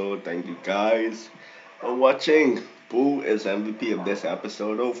episode. Thank you guys for watching. Boo is MVP of this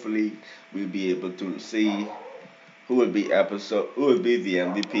episode. Hopefully, we'll be able to see who will be the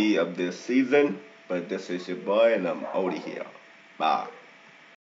MVP of this season. But this is your boy, and I'm out of here. Bye.